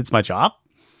games, because it's my job.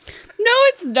 No,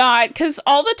 it's not. Because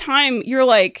all the time you're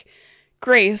like,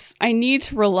 Grace, I need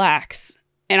to relax.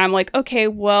 And I'm like, okay,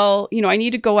 well, I need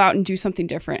to go out and do something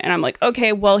different. And I'm like,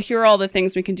 okay, well, here are all the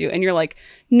things we can do. And you're like,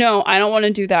 no, I don't want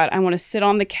to do that. I want to sit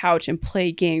on the couch and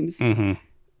play games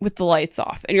with the lights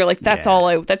off. And you're like, that's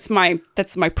that's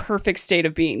my perfect state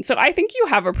of being. So I think you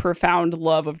have a profound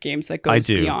love of games that goes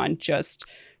beyond just,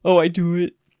 oh, I do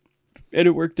it and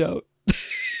it worked out.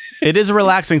 It is a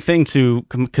relaxing thing too,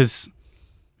 because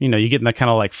you get in that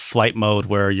kind of like flight mode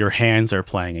where your hands are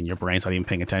playing and your brain's not even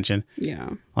paying attention. Yeah.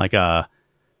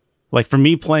 Like for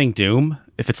me playing Doom,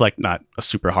 if it's like not a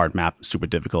super hard map, super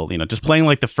difficult, just playing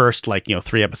like the first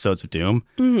 3 episodes of Doom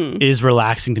is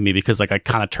relaxing to me, because like I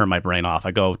kind of turn my brain off.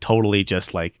 I go totally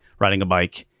just like riding a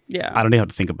bike. Yeah. I don't even have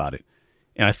to think about it.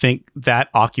 And I think that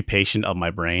occupation of my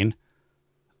brain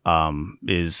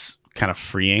is kind of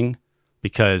freeing,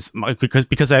 because I have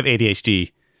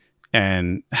ADHD,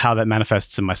 and how that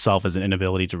manifests in myself is an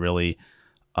inability to really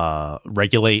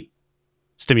regulate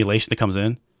stimulation that comes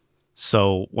in.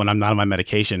 So when I'm not on my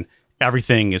medication,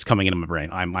 everything is coming into my brain.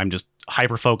 I'm just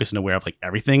hyper focused and aware of like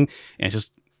everything, and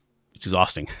it's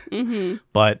exhausting. Mm-hmm.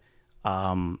 But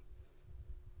I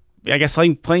guess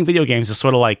playing video games is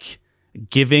sort of like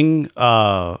giving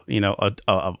a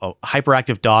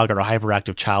hyperactive dog or a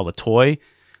hyperactive child a toy,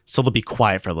 so they'll be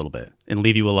quiet for a little bit and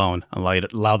leave you alone and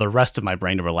allow the rest of my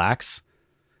brain to relax.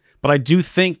 But I do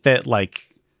think that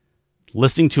like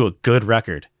listening to a good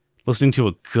record, listening to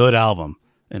a good album,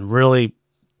 and really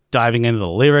diving into the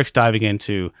lyrics, diving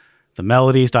into the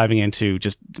melodies, diving into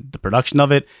just the production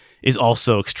of it is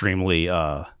also extremely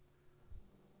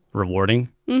rewarding.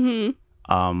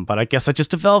 Mm-hmm. But I guess I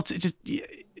just developed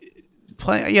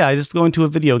I just go into a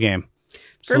video game.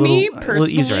 It's For me, a personally,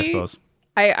 little easier, I suppose.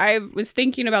 I was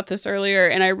thinking about this earlier,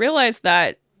 and I realized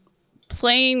that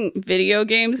playing video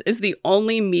games is the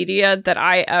only media that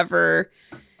I ever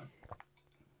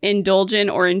indulge in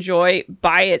or enjoy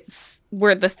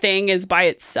where the thing is by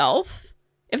itself,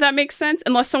 if that makes sense.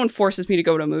 Unless someone forces me to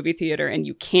go to a movie theater and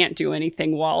you can't do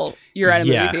anything while you're at a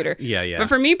movie theater. Yeah. But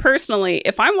for me personally,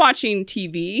 if I'm watching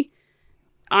TV,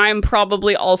 I'm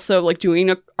probably also like doing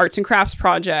an arts and crafts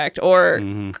project, or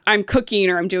I'm cooking,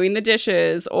 or I'm doing the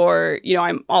dishes, or,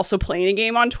 I'm also playing a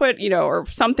game on Twitter, or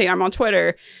something. I'm on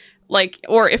Twitter,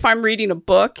 or if I'm reading a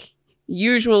book,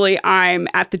 usually I'm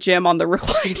at the gym on the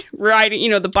recline, riding,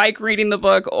 the bike, reading the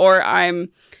book, or I'm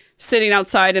sitting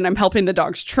outside and I'm helping the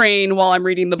dogs train while I'm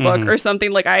reading the book or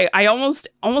something. Like I almost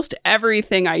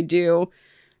everything I do,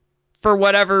 for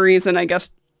whatever reason, I guess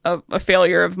a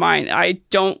failure of mine, I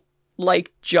don't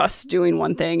like just doing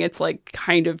one thing. It's like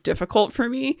kind of difficult for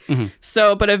me.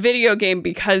 So, but a video game,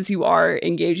 because you are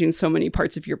engaging so many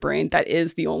parts of your brain, that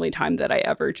is the only time that I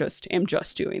ever am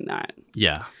just doing that.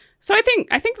 Yeah. So I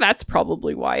think that's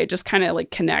probably why it just kind of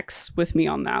like connects with me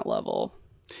on that level.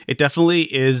 It definitely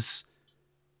is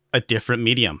a different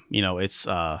medium. It's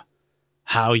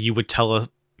how you would tell a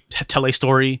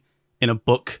story in a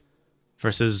book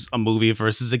versus a movie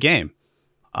versus a game.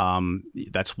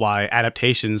 That's why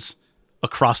adaptations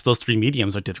across those three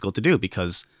mediums are difficult to do,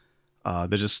 because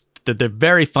they're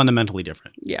very fundamentally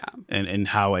different. Yeah. And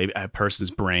how a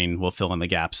person's brain will fill in the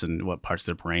gaps and what parts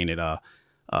of their brain it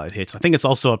hits. I think it's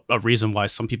also a reason why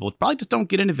some people probably just don't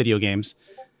get into video games.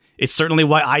 It's certainly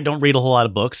why I don't read a whole lot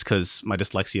of books, because my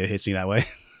dyslexia hits me that way.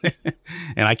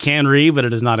 And I can read, but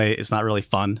it's not really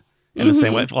fun in the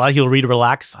same way. A lot of people read to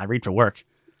relax. I read for work.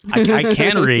 I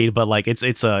can read, but like it's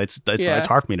hard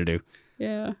for me to do.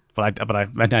 Yeah. But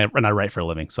I write for a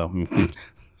living, so I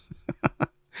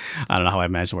don't know how I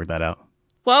managed to work that out.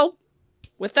 Well,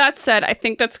 with that said, I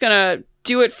think that's gonna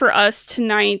do it for us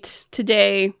tonight,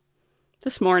 today,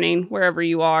 this morning, wherever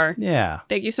you are. Yeah.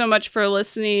 Thank you so much for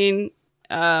listening.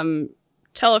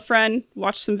 Tell a friend,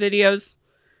 watch some videos,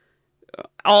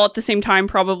 all at the same time,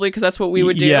 probably, because that's what we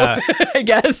would do. Yeah. I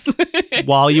guess.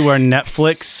 While you are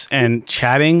Netflix and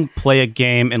chatting, play a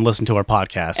game and listen to our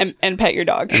podcast. And pet your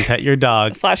dog. And pet your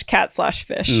dog.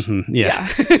 /cat/fish. Yeah.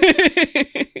 Thank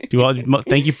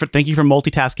you for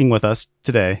multitasking with us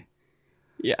today.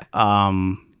 Yeah.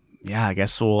 Yeah, I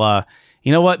guess we'll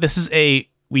you know what?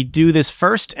 We do this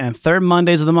first and third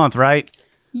Mondays of the month, right?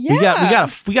 Yeah.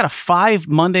 We got a 5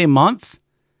 Monday month.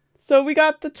 So we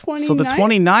got the 29th. So the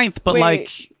 29th, but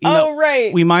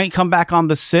right. We might come back on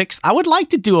the 6th. I would like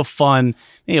to do a fun,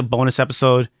 maybe a bonus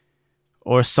episode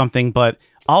or something, but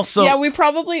also we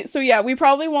probably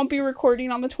won't be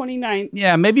recording on the 29th.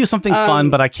 Yeah, maybe something fun,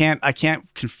 but I can't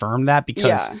confirm that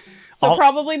because So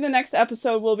probably the next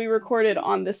episode will be recorded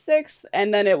on the 6th,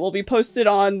 and then it will be posted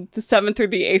on the 7th or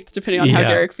the 8th, depending on how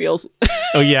Derek feels.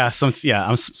 Sometimes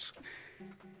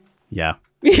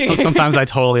I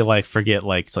totally forget,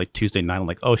 it's Tuesday night. I'm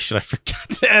like, oh shit, I forgot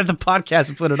to edit the podcast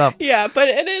and put it up. Yeah, but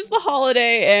it is the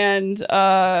holiday and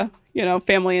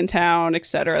family in town,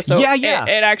 etc. So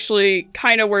it actually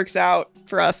kind of works out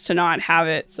for us to not have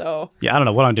it. So yeah, I don't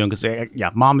know what I'm doing because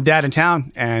mom and dad in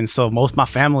town, and so most of my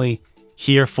family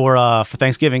here for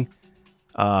Thanksgiving.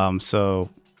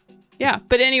 So yeah,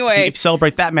 but anyway, if you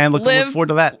celebrate that, man, look forward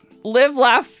to that. Live,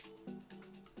 laugh,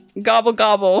 gobble,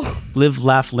 gobble. Live,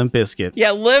 laugh, Limp Bizkit.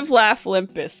 Yeah, live, laugh,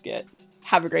 Limp Bizkit.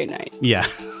 Have a great night. Yeah.